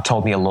so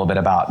told me a little bit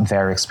about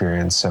their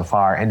experience so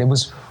far. And it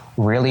was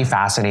really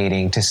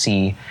fascinating to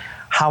see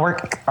how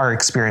our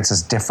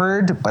experiences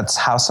differed, but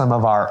how some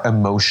of our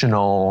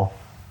emotional,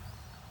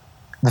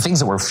 the things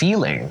that we're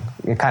feeling,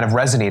 it kind of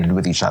resonated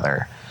with each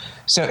other.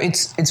 So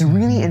it's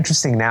really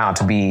interesting now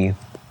to be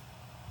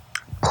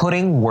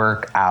putting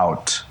work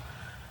out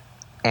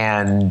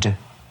and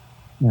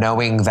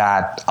knowing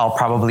that I'll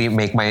probably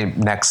make my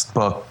next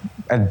book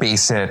and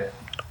base it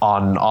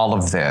on all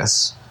of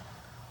this,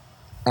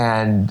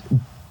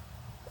 and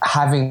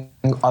having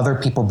other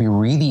people be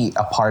really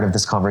a part of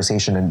this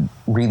conversation, and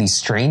really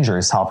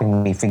strangers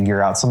helping me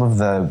figure out some of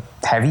the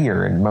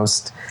heavier and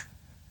most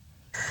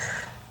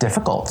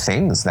difficult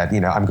things that,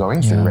 you know, I'm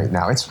going through right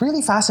now. It's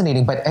really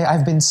fascinating, but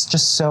I've been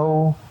just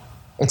so,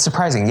 it's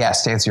surprising,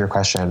 yes, to answer your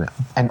question,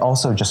 and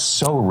also just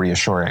so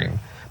reassuring.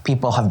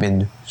 People have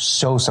been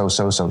so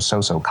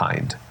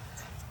kind.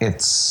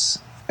 It's,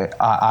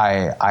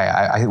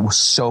 I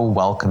so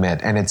welcome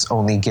it, and it's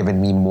only given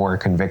me more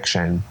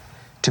conviction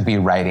to be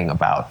writing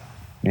about,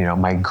 you know,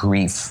 my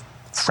grief,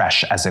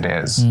 fresh as it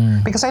is.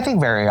 Because I think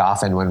very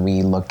often when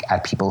we look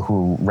at people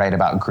who write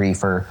about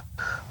grief or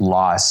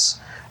loss,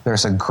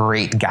 there's a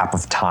great gap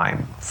of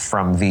time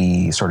from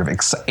the sort of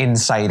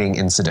inciting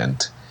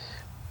incident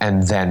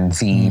and then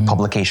the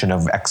publication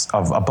of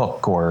a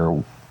book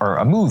or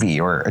a movie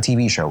or a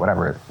TV show,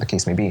 whatever the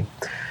case may be.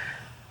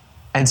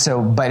 And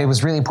so, but it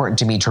was really important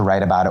to me to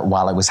write about it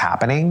while it was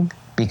happening,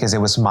 because it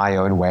was my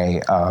own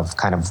way of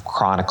kind of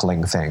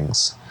chronicling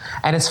things.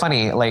 And it's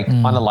funny, like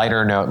on a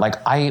lighter note, like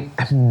I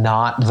am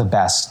not the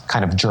best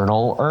kind of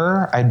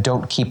journaler. I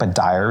don't keep a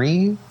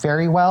diary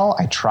very well.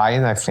 I try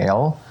and I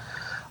fail.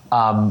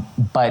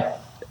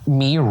 But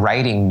me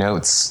writing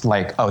notes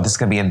like, oh, this is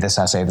going to be in this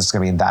essay, this is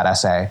going to be in that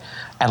essay.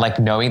 And like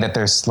knowing that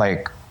there's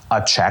like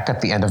a check at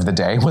the end of the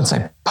day once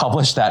I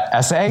publish that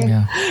essay.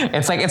 Yeah.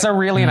 It's like, it's a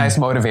really nice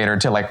motivator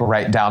to like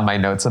write down my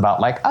notes about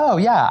like, oh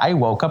yeah, I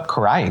woke up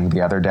crying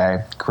the other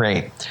day.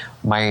 Great.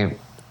 My,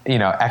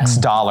 X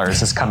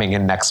dollars is coming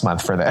in next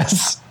month for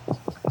this.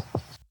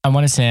 I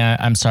want to say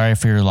I'm sorry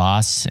for your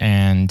loss.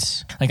 And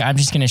like, I'm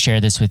just going to share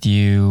this with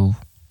you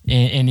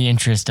in the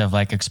interest of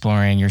like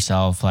exploring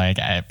yourself, like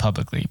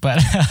publicly,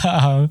 but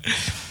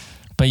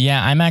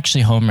yeah, I'm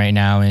actually home right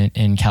now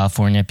in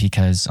California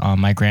because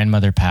my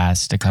grandmother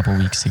passed a couple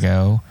weeks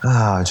ago.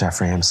 Oh,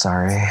 Jeffrey, I'm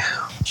sorry.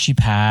 She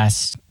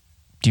passed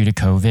due to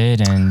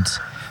COVID, and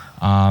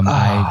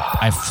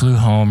I flew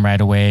home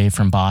right away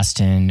from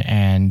Boston,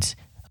 and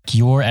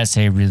your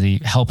essay really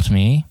helped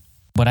me.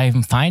 What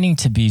I'm finding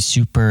to be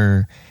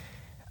super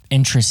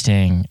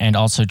interesting and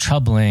also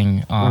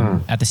troubling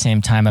at the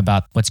same time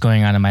about what's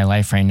going on in my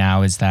life right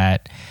now is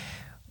that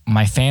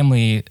my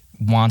family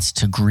wants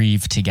to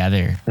grieve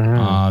together.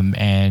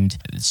 And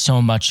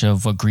so much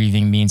of what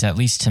grieving means, at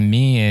least to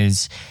me,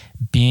 is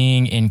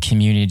being in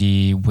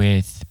community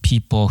with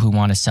people who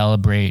want to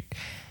celebrate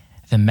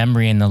the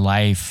memory and the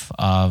life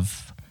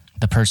of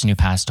the person who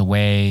passed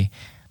away.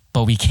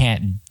 But we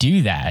can't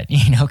do that,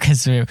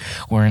 because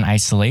we're in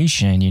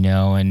isolation,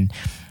 and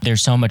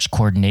there's so much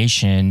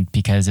coordination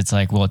because it's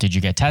like, well, did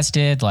you get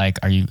tested? Like,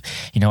 are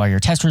your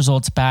test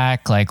results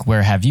back? Like,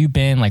 where have you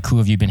been? Like, who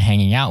have you been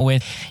hanging out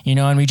with?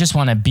 And we just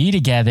want to be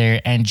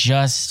together and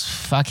just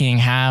fucking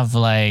have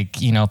like,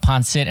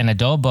 pancit and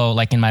adobo,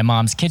 like in my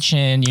mom's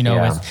kitchen,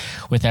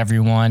 with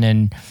everyone.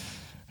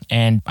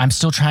 And I'm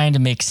still trying to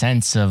make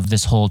sense of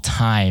this whole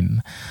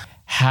time.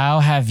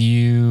 How have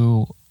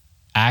you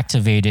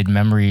activated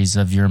memories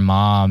of your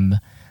mom,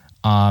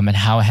 and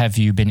how have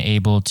you been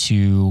able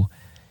to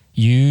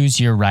use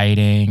your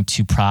writing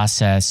to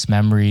process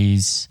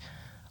memories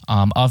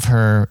of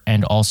her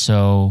and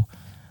also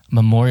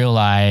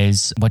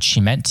memorialize what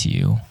she meant to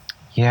you?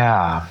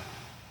 Yeah.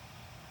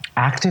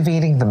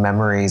 Activating the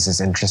memories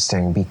is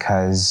interesting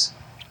because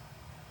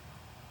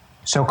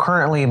so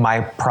currently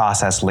my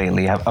process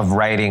lately of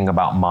writing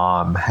about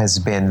mom has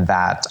been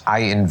that I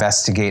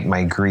investigate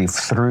my grief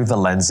through the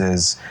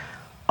lenses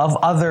of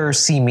other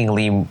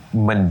seemingly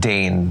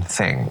mundane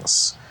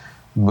things.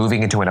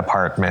 Moving into an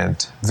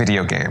apartment,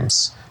 video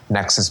games,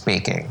 next is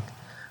baking.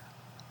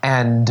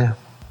 And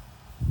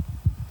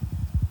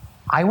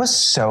I was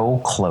so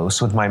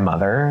close with my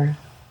mother,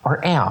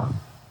 or I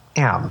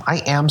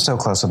am so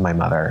close with my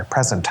mother,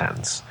 present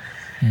tense,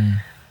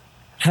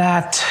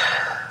 that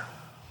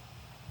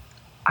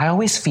I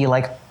always feel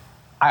like,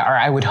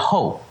 I would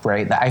hope,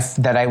 right,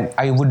 that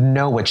I would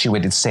know what she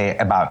would say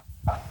about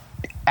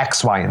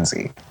X, Y, and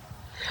Z.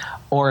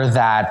 Or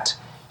that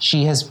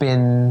she has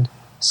been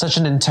such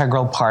an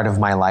integral part of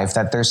my life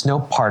that there's no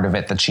part of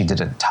it that she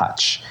didn't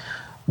touch.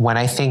 When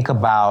I think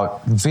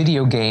about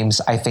video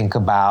games, I think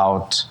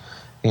about,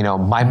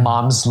 my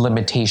mom's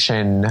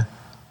limitation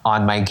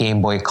on my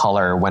Game Boy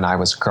Color when I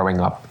was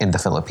growing up in the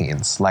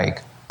Philippines.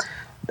 Like,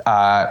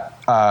 no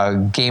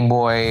Game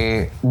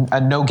Boy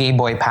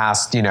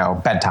past,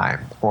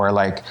 bedtime. Or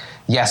like,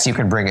 yes, you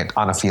can bring it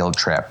on a field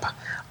trip.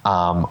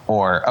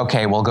 Or,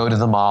 okay, we'll go to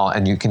the mall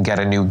and you can get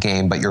a new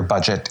game, but your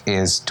budget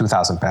is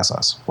 2,000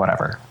 pesos,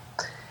 whatever.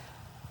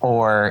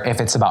 Or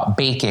if it's about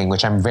baking,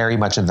 which I'm very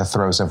much in the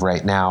throes of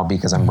right now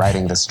because I'm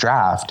writing this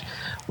draft,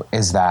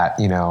 is that,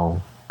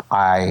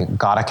 I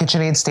got a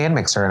KitchenAid stand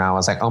mixer and I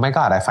was like, oh my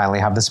God, I finally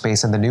have the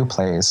space in the new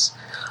place.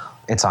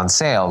 It's on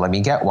sale. Let me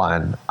get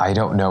one. I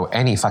don't know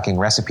any fucking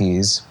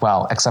recipes.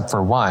 Well, except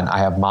for one, I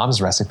have mom's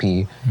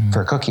recipe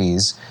for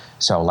cookies.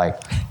 So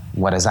like,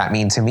 what does that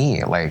mean to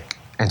me? Like,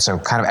 and so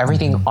kind of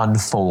everything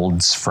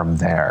unfolds from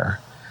there.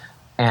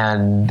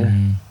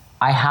 And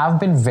I have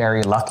been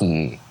very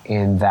lucky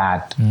in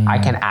that I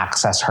can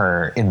access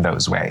her in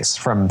those ways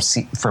from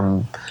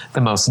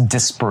the most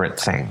disparate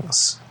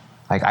things.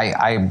 Like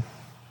I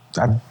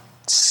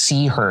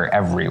see her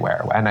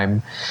everywhere,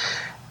 and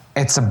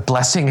it's a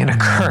blessing and a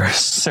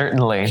curse,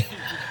 certainly.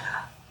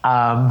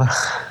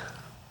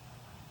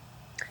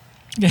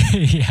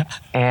 Yeah.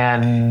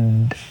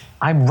 And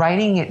I'm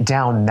writing it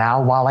down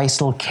now while I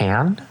still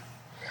can.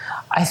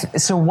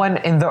 So when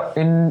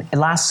in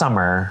last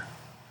summer,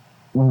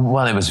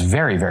 when it was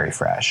very, very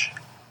fresh,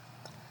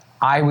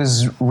 I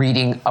was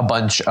reading a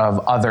bunch of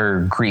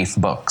other grief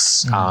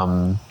books.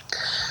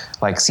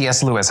 Like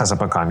C.S. Lewis has a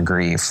book on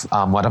grief.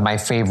 One of my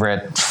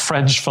favorite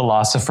French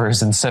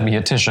philosophers and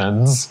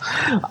semioticians,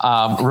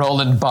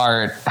 Roland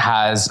Barthes,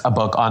 has a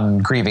book on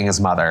grieving his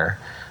mother.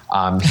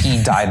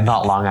 He died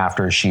not long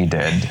after she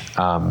did.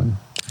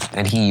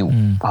 And he,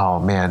 oh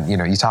man,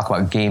 you talk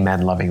about gay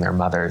men loving their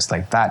mothers.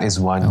 Like that is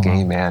one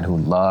gay man who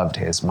loved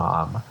his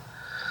mom.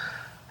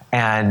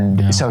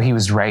 And so he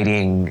was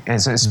writing,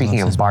 and so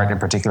speaking of Barthes in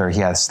particular, he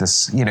has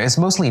this, it's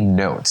mostly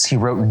notes. He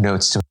wrote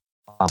notes to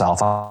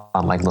himself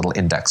on like little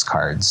index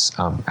cards.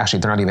 Actually,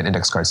 they're not even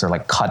index cards. They're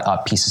like cut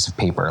up pieces of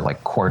paper,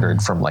 like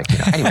quartered from like,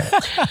 anyway.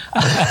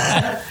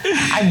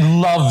 I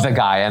love the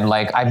guy. And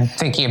like, I'm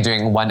thinking of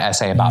doing one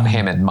essay about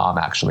him and mom,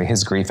 actually,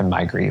 his grief and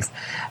my grief.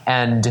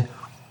 And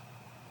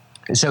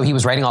So he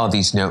was writing all of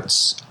these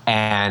notes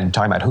and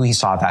talking about who he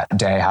saw that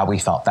day, how he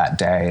felt that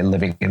day,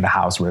 living in the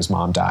house where his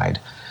mom died.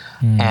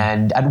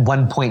 And at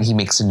one point he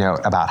makes a note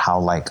about how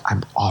like,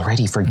 I'm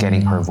already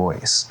forgetting her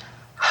voice.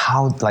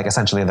 How, like,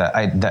 essentially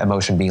the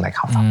emotion being like,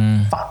 how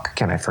the fuck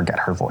can I forget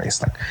her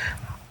voice? Like,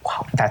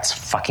 wow, that's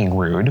fucking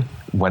rude.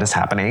 What is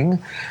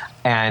happening?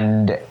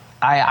 And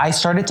I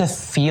started to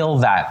feel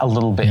that a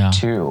little bit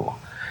too.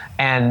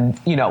 And,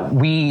 you know,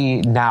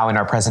 we now in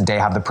our present day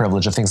have the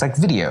privilege of things like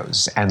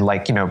videos and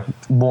like, you know,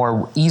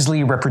 more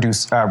easily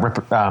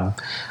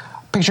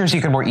pictures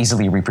you can more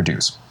easily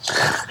reproduce.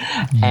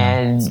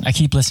 And I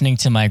keep listening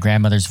to my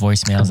grandmother's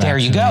voicemails. There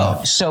you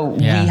go. So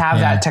we have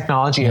that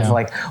technology of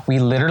like, we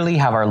literally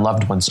have our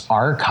loved ones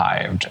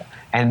archived,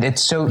 and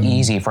it's so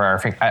easy for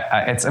our,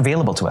 it's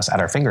available to us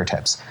at our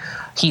fingertips.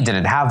 He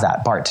didn't have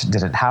that. Bart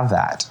didn't have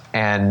that.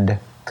 And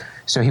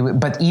so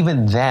but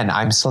even then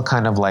I'm still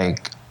kind of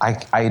like,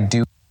 I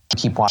do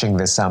keep watching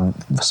this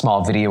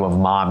small video of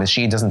mom, and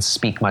she doesn't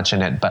speak much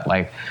in it, but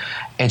like,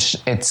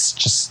 it's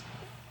just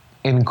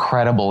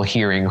incredible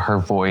hearing her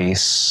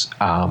voice,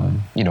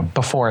 you know,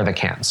 before the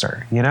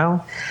cancer, you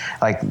know,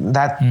 like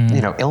that,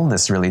 you know,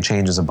 illness really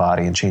changes a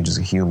body and changes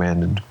a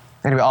human. And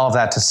anyway, all of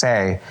that to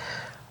say,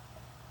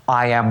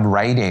 I am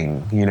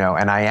writing, you know,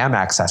 and I am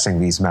accessing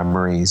these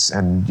memories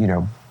and, you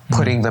know,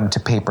 putting them to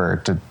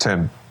paper,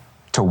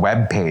 to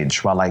web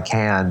page while I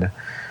can,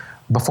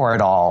 before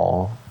it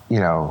all, you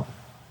know,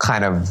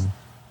 kind of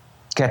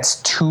gets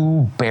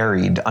too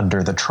buried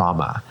under the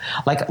trauma.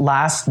 Like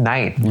last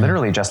night,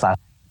 literally just last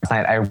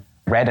night, I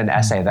read an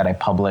essay that I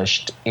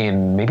published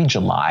in maybe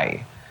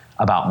July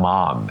about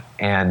mom.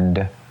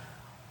 And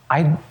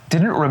I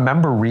didn't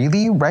remember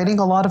really writing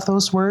a lot of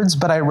those words,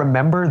 but I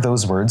remember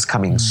those words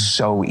coming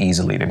so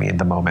easily to me in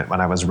the moment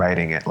when I was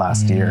writing it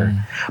last year.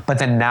 But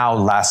then now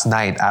last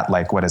night at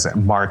like, what is it,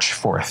 March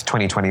 4th,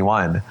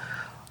 2021,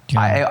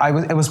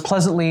 I was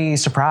pleasantly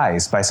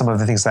surprised by some of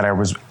the things that I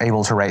was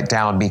able to write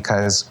down,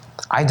 because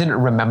I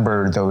didn't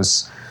remember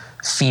those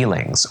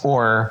feelings,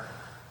 or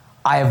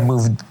I have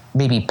moved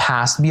maybe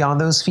past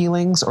beyond those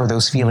feelings, or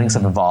those feelings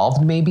have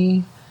evolved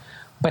maybe.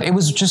 But it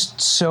was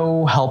just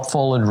so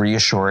helpful and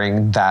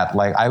reassuring that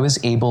like I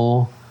was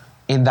able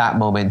in that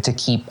moment to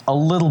keep a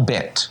little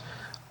bit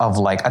of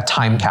like a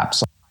time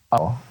capsule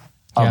of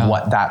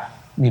what that,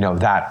 you know,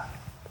 that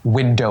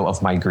window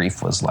of my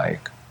grief was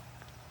like.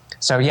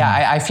 So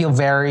I feel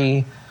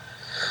very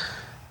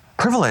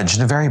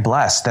privileged and very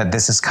blessed that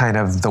this is kind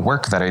of the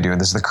work that I do.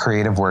 And this is the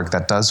creative work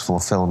that does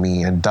fulfill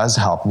me and does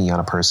help me on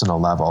a personal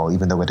level,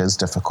 even though it is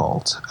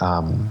difficult.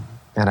 And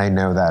I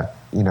know that,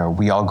 you know,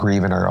 we all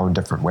grieve in our own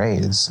different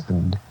ways.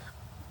 And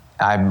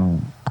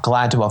I'm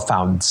glad to have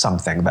found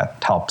something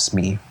that helps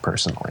me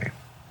personally.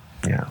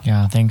 Yeah.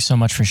 Yeah. Thanks so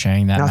much for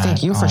sharing that. No, Matt.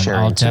 thank you for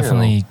sharing. I'll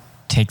definitely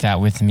take that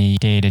with me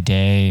day to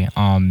day.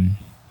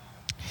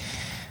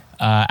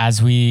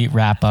 As we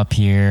wrap up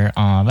here,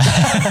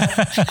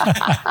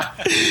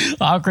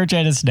 awkward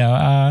Janice.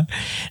 No,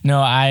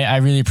 I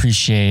really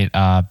appreciate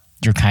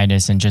your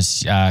kindness and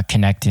just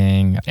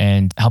connecting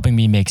and helping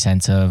me make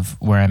sense of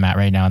where I'm at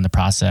right now in the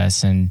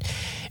process. And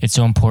it's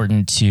so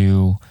important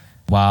to,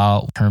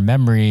 while her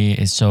memory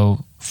is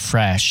so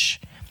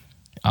fresh,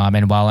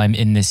 and while I'm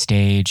in this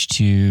stage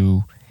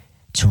to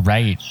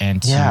write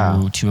and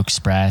to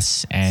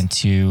express and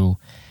to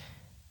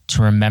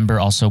remember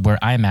also where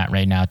I'm at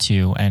right now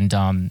too. And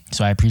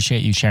so I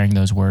appreciate you sharing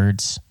those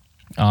words.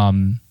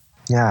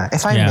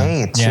 If I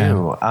may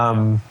too,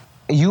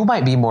 you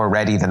might be more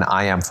ready than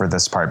I am for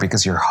this part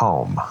because you're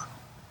home.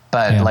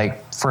 But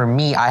like for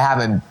me, I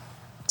haven't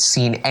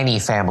seen any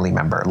family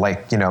member,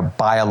 like, you know,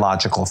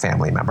 biological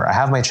family member. I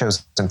have my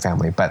chosen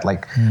family, but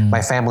like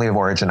my family of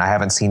origin, I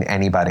haven't seen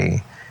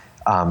anybody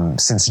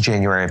since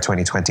January of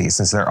 2020,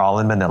 since they're all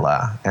in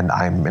Manila and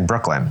I'm in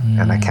Brooklyn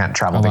and I can't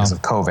travel because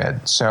of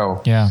COVID.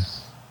 So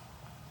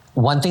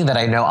one thing that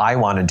I know I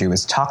want to do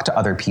is talk to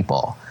other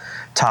people,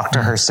 talk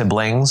to her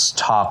siblings,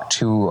 talk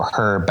to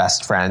her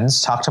best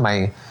friends, talk to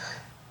my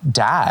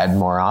dad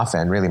more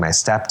often, really my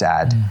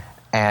stepdad.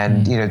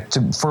 And, you know,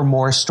 for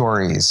more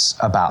stories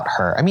about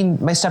her. I mean,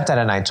 my stepdad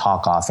and I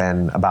talk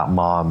often about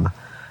mom,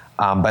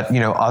 but, you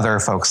know, other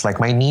folks like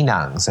my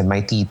ninangs and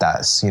my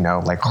titas, you know,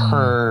 like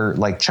her,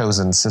 like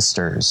chosen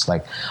sisters,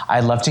 like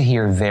I'd love to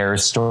hear their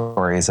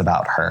stories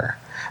about her,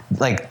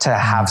 like to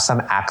have some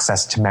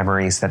access to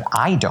memories that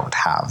I don't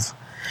have.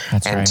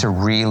 That's and right. to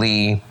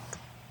really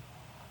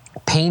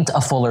paint a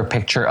fuller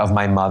picture of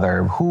my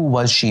mother. Who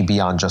was she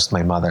beyond just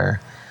my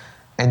mother?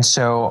 And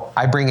so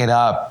I bring it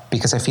up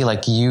because I feel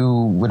like you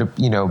would,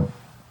 you know,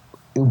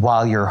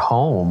 while you're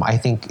home, I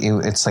think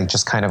it's like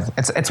just kind of,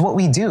 it's what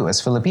we do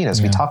as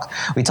Filipinos. We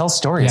tell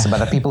stories about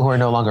the people who are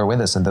no longer with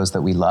us and those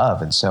that we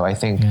love. And so I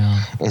think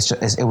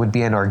it would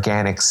be an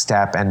organic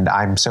step. And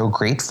I'm so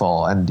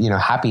grateful and, you know,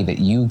 happy that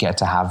you get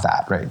to have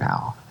that right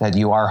now, that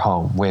you are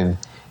home with,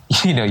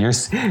 you know,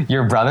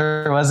 your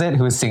brother, was it,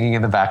 who was singing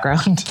in the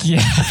background?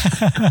 Yeah.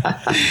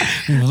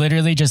 We've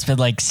literally just been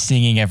like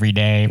singing every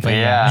day,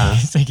 but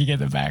singing in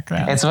the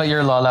background. It's what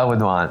your Lola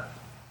would want.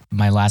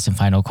 My last and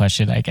final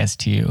question, I guess,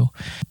 to you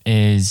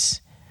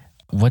is,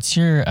 what's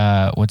your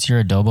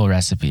adobo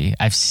recipe?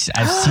 I've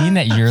seen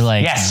that you're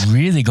like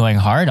really going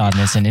hard on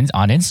this and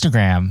on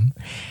Instagram.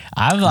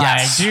 I'm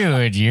like,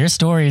 dude, your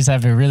stories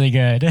have been really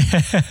good.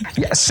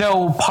 Yeah,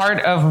 so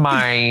part of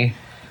my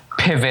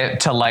pivot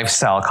to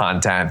lifestyle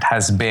content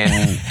has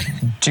been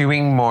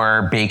doing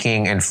more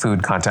baking and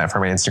food content for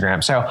my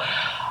Instagram. So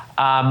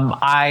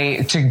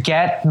to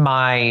get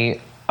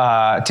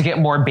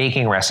more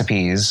baking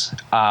recipes,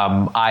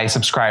 I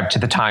subscribe to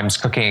the Times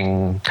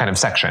cooking kind of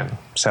section.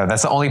 So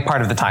that's the only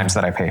part of the Times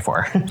that I pay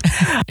for.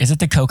 Is it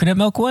the coconut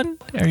milk one?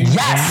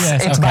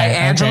 Yes, it's by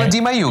Angela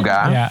Di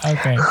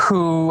Mayuga,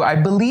 who I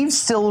believe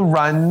still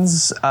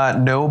runs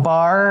No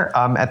Bar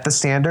at the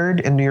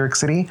Standard in New York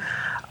City.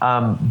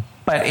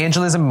 But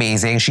Angela's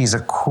amazing. She's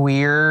a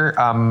queer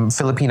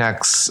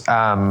Filipinx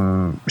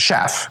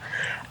chef.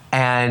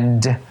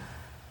 And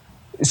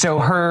so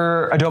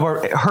her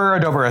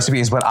adobo recipe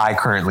is what I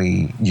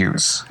currently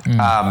use.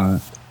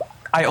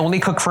 I only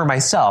cook for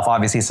myself,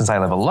 obviously, since I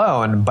live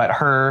alone, but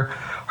her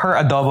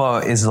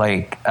adobo is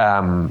like,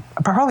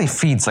 probably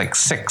feeds like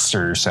 6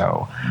 or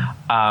so.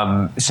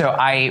 So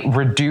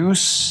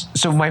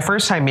my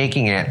first time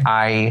making it,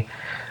 I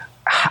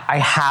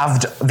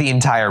halved the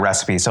entire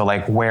recipe. So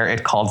like where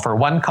it called for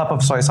 1 cup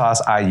of soy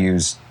sauce, I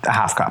used a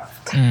half cup.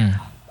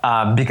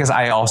 Because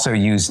I also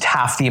used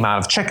half the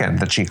amount of chicken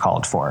that she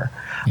called for.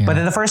 Yeah. But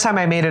then the first time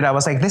I made it, I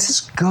was like, this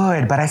is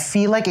good, but I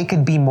feel like it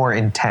could be more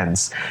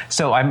intense.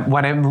 So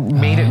when I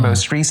made it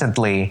most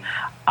recently,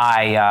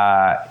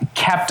 I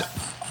kept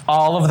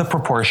all of the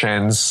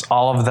proportions,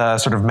 all of the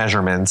sort of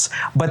measurements,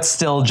 but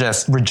still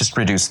just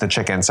reduced the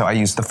chicken. So I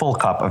used the full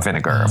cup of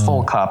vinegar, a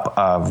full cup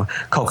of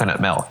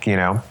coconut milk, you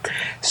know?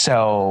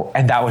 So,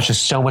 and that was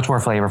just so much more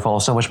flavorful,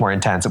 so much more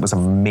intense. It was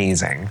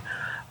amazing.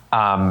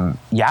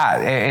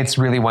 It's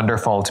really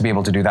wonderful to be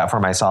able to do that for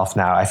myself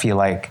now. I feel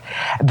like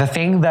the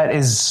thing that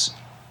is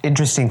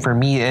interesting for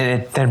me,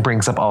 it then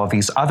brings up all of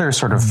these other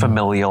sort of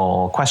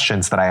familial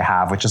questions that I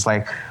have, which is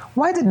like,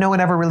 why did no one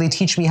ever really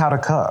teach me how to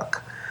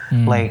cook?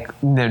 Like,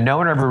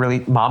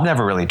 mom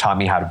never really taught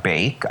me how to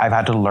bake. I've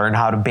had to learn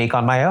how to bake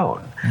on my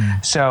own.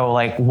 So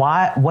like,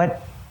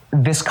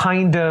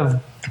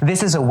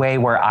 this is a way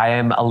where I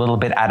am a little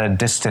bit at a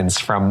distance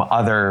from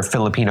other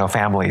Filipino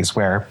families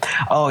where,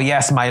 oh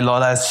yes, my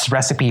lola's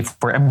recipe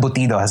for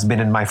embutido has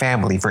been in my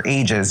family for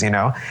ages, you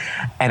know?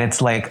 And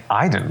it's like,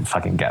 I didn't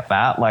fucking get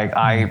that. Like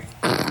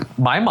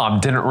my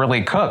mom didn't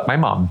really cook. My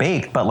mom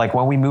baked, but like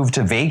when we moved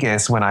to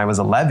Vegas when I was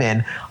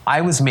 11,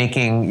 I was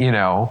making, you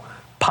know,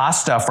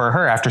 pasta for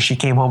her after she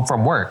came home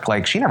from work.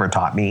 Like she never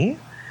taught me.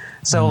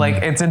 So like,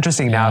 it's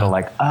interesting now to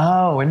like,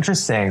 oh,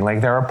 interesting.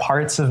 Like there are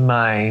parts of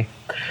my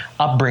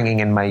upbringing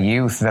in my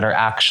youth that are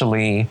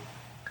actually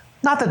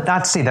not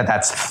to say that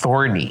that's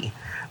thorny,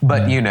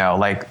 but you know,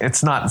 like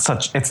it's not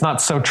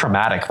so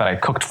traumatic that I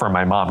cooked for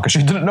my mom because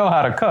she didn't know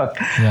how to cook.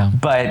 Yeah.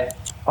 But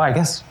I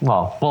guess,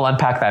 we'll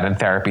unpack that in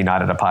therapy,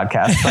 not at a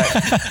podcast.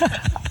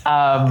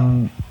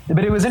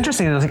 But it was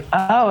interesting. It was like,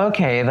 oh,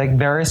 okay. Like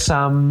there is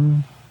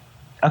I'm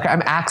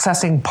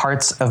accessing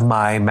parts of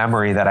my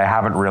memory that I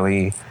haven't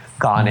really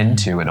gone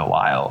into in a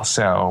while.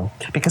 So,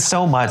 because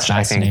so much,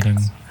 I think.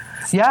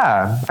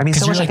 Yeah. I mean,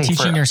 so you're like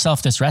teaching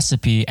yourself this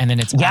recipe and then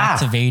it's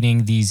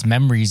activating these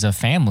memories of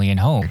family and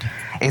home.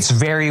 It's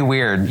very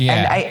weird.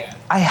 Yeah. And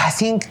I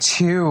think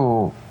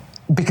too,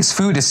 because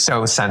food is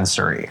so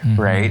sensory,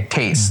 right?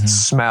 Taste,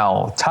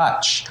 smell,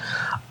 touch,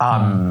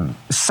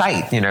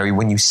 sight, you know,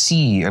 when you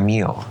see a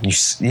meal.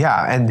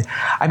 And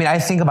I mean, I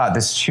think about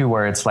this too,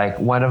 where it's like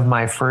one of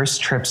my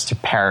first trips to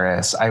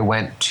Paris, I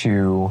went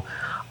to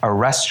a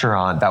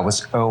restaurant that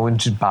was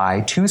owned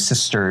by 2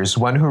 sisters,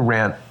 one who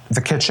ran the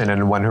kitchen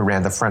and one who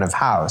ran the front of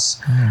house.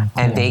 Cool.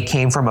 And they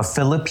came from a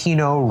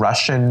Filipino,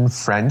 Russian,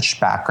 French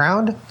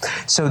background.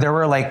 So there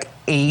were like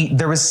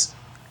there was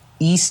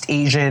East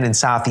Asian and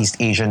Southeast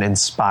Asian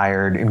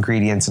inspired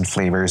ingredients and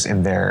flavors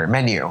in their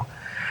menu.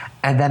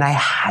 And then I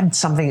had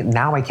something,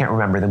 now I can't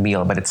remember the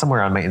meal, but it's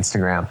somewhere on my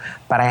Instagram.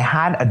 But I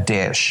had a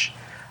dish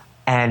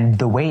and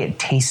the way it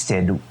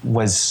tasted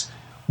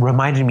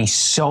reminded me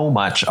so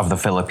much of the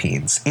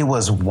Philippines. It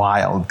was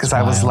wild because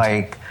I was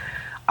like,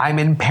 I'm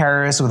in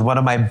Paris with one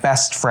of my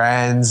best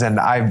friends and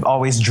I've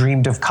always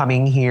dreamed of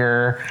coming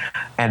here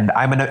and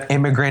I'm an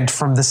immigrant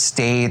from the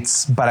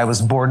States, but I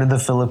was born in the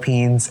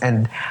Philippines.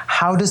 And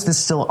how does this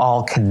still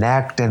all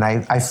connect? And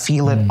I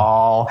feel it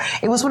all.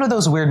 It was one of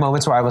those weird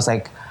moments where I was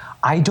like,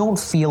 I don't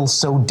feel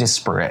so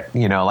disparate,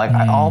 you know, like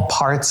all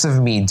parts of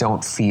me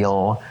don't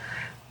feel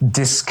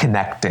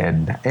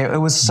disconnected. It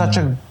was such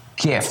a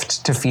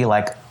gift to feel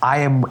like I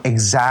am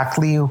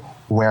exactly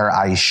where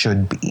I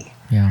should be.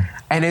 Yeah.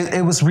 And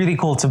it was really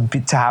cool to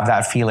have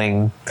that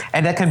feeling,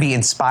 and that can be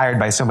inspired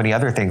by so many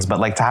other things, but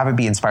like to have it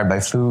be inspired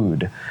by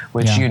food,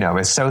 which, you know,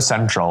 is so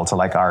central to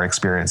like our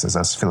experiences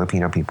as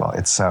Filipino people.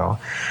 It's so,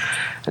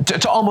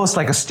 to almost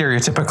like a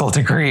stereotypical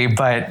degree,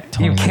 but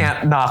you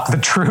can't knock the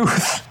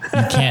truth.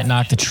 You can't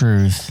knock the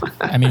truth.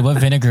 I mean, what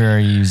vinegar are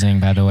you using,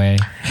 by the way?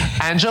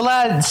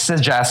 Angela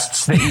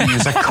suggests that you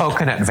use a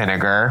coconut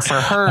vinegar for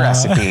her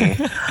recipe,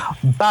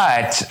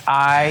 but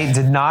I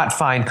did not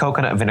find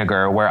coconut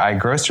vinegar where I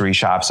grocery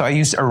shop, so I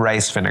used a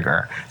rice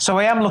vinegar. So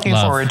I am looking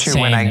forward to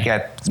when I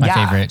get it's my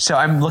favorite. So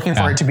I'm looking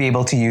forward to be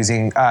able to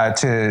using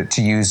to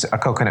use a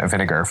coconut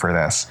vinegar for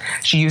this.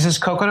 She uses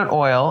coconut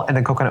oil and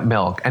then coconut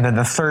milk, and then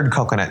the third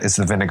coconut is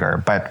the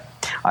vinegar, but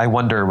I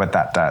wonder what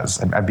that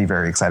does. I'd be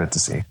very excited to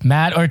see.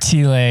 Matt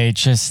Ortile,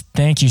 just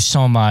thank you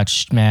so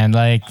much, man.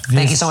 Like,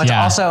 thank you so much.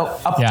 Also,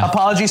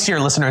 apologies to your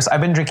listeners. I've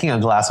been drinking a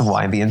glass of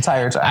wine the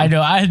entire time.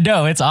 I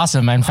know. It's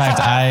awesome. In fact,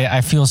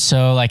 I feel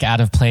so like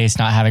out of place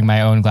not having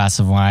my own glass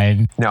of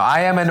wine. No,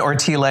 I am an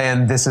Ortile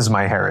and this is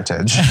my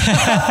heritage.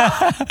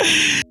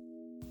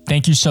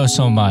 Thank you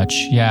so much.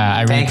 Yeah,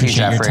 I really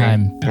appreciate your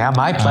time. Yeah,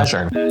 my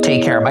pleasure.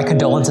 Take care. My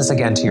condolences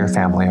again to your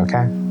family,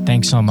 okay?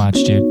 Thanks so much,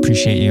 dude.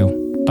 Appreciate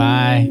you.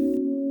 Bye.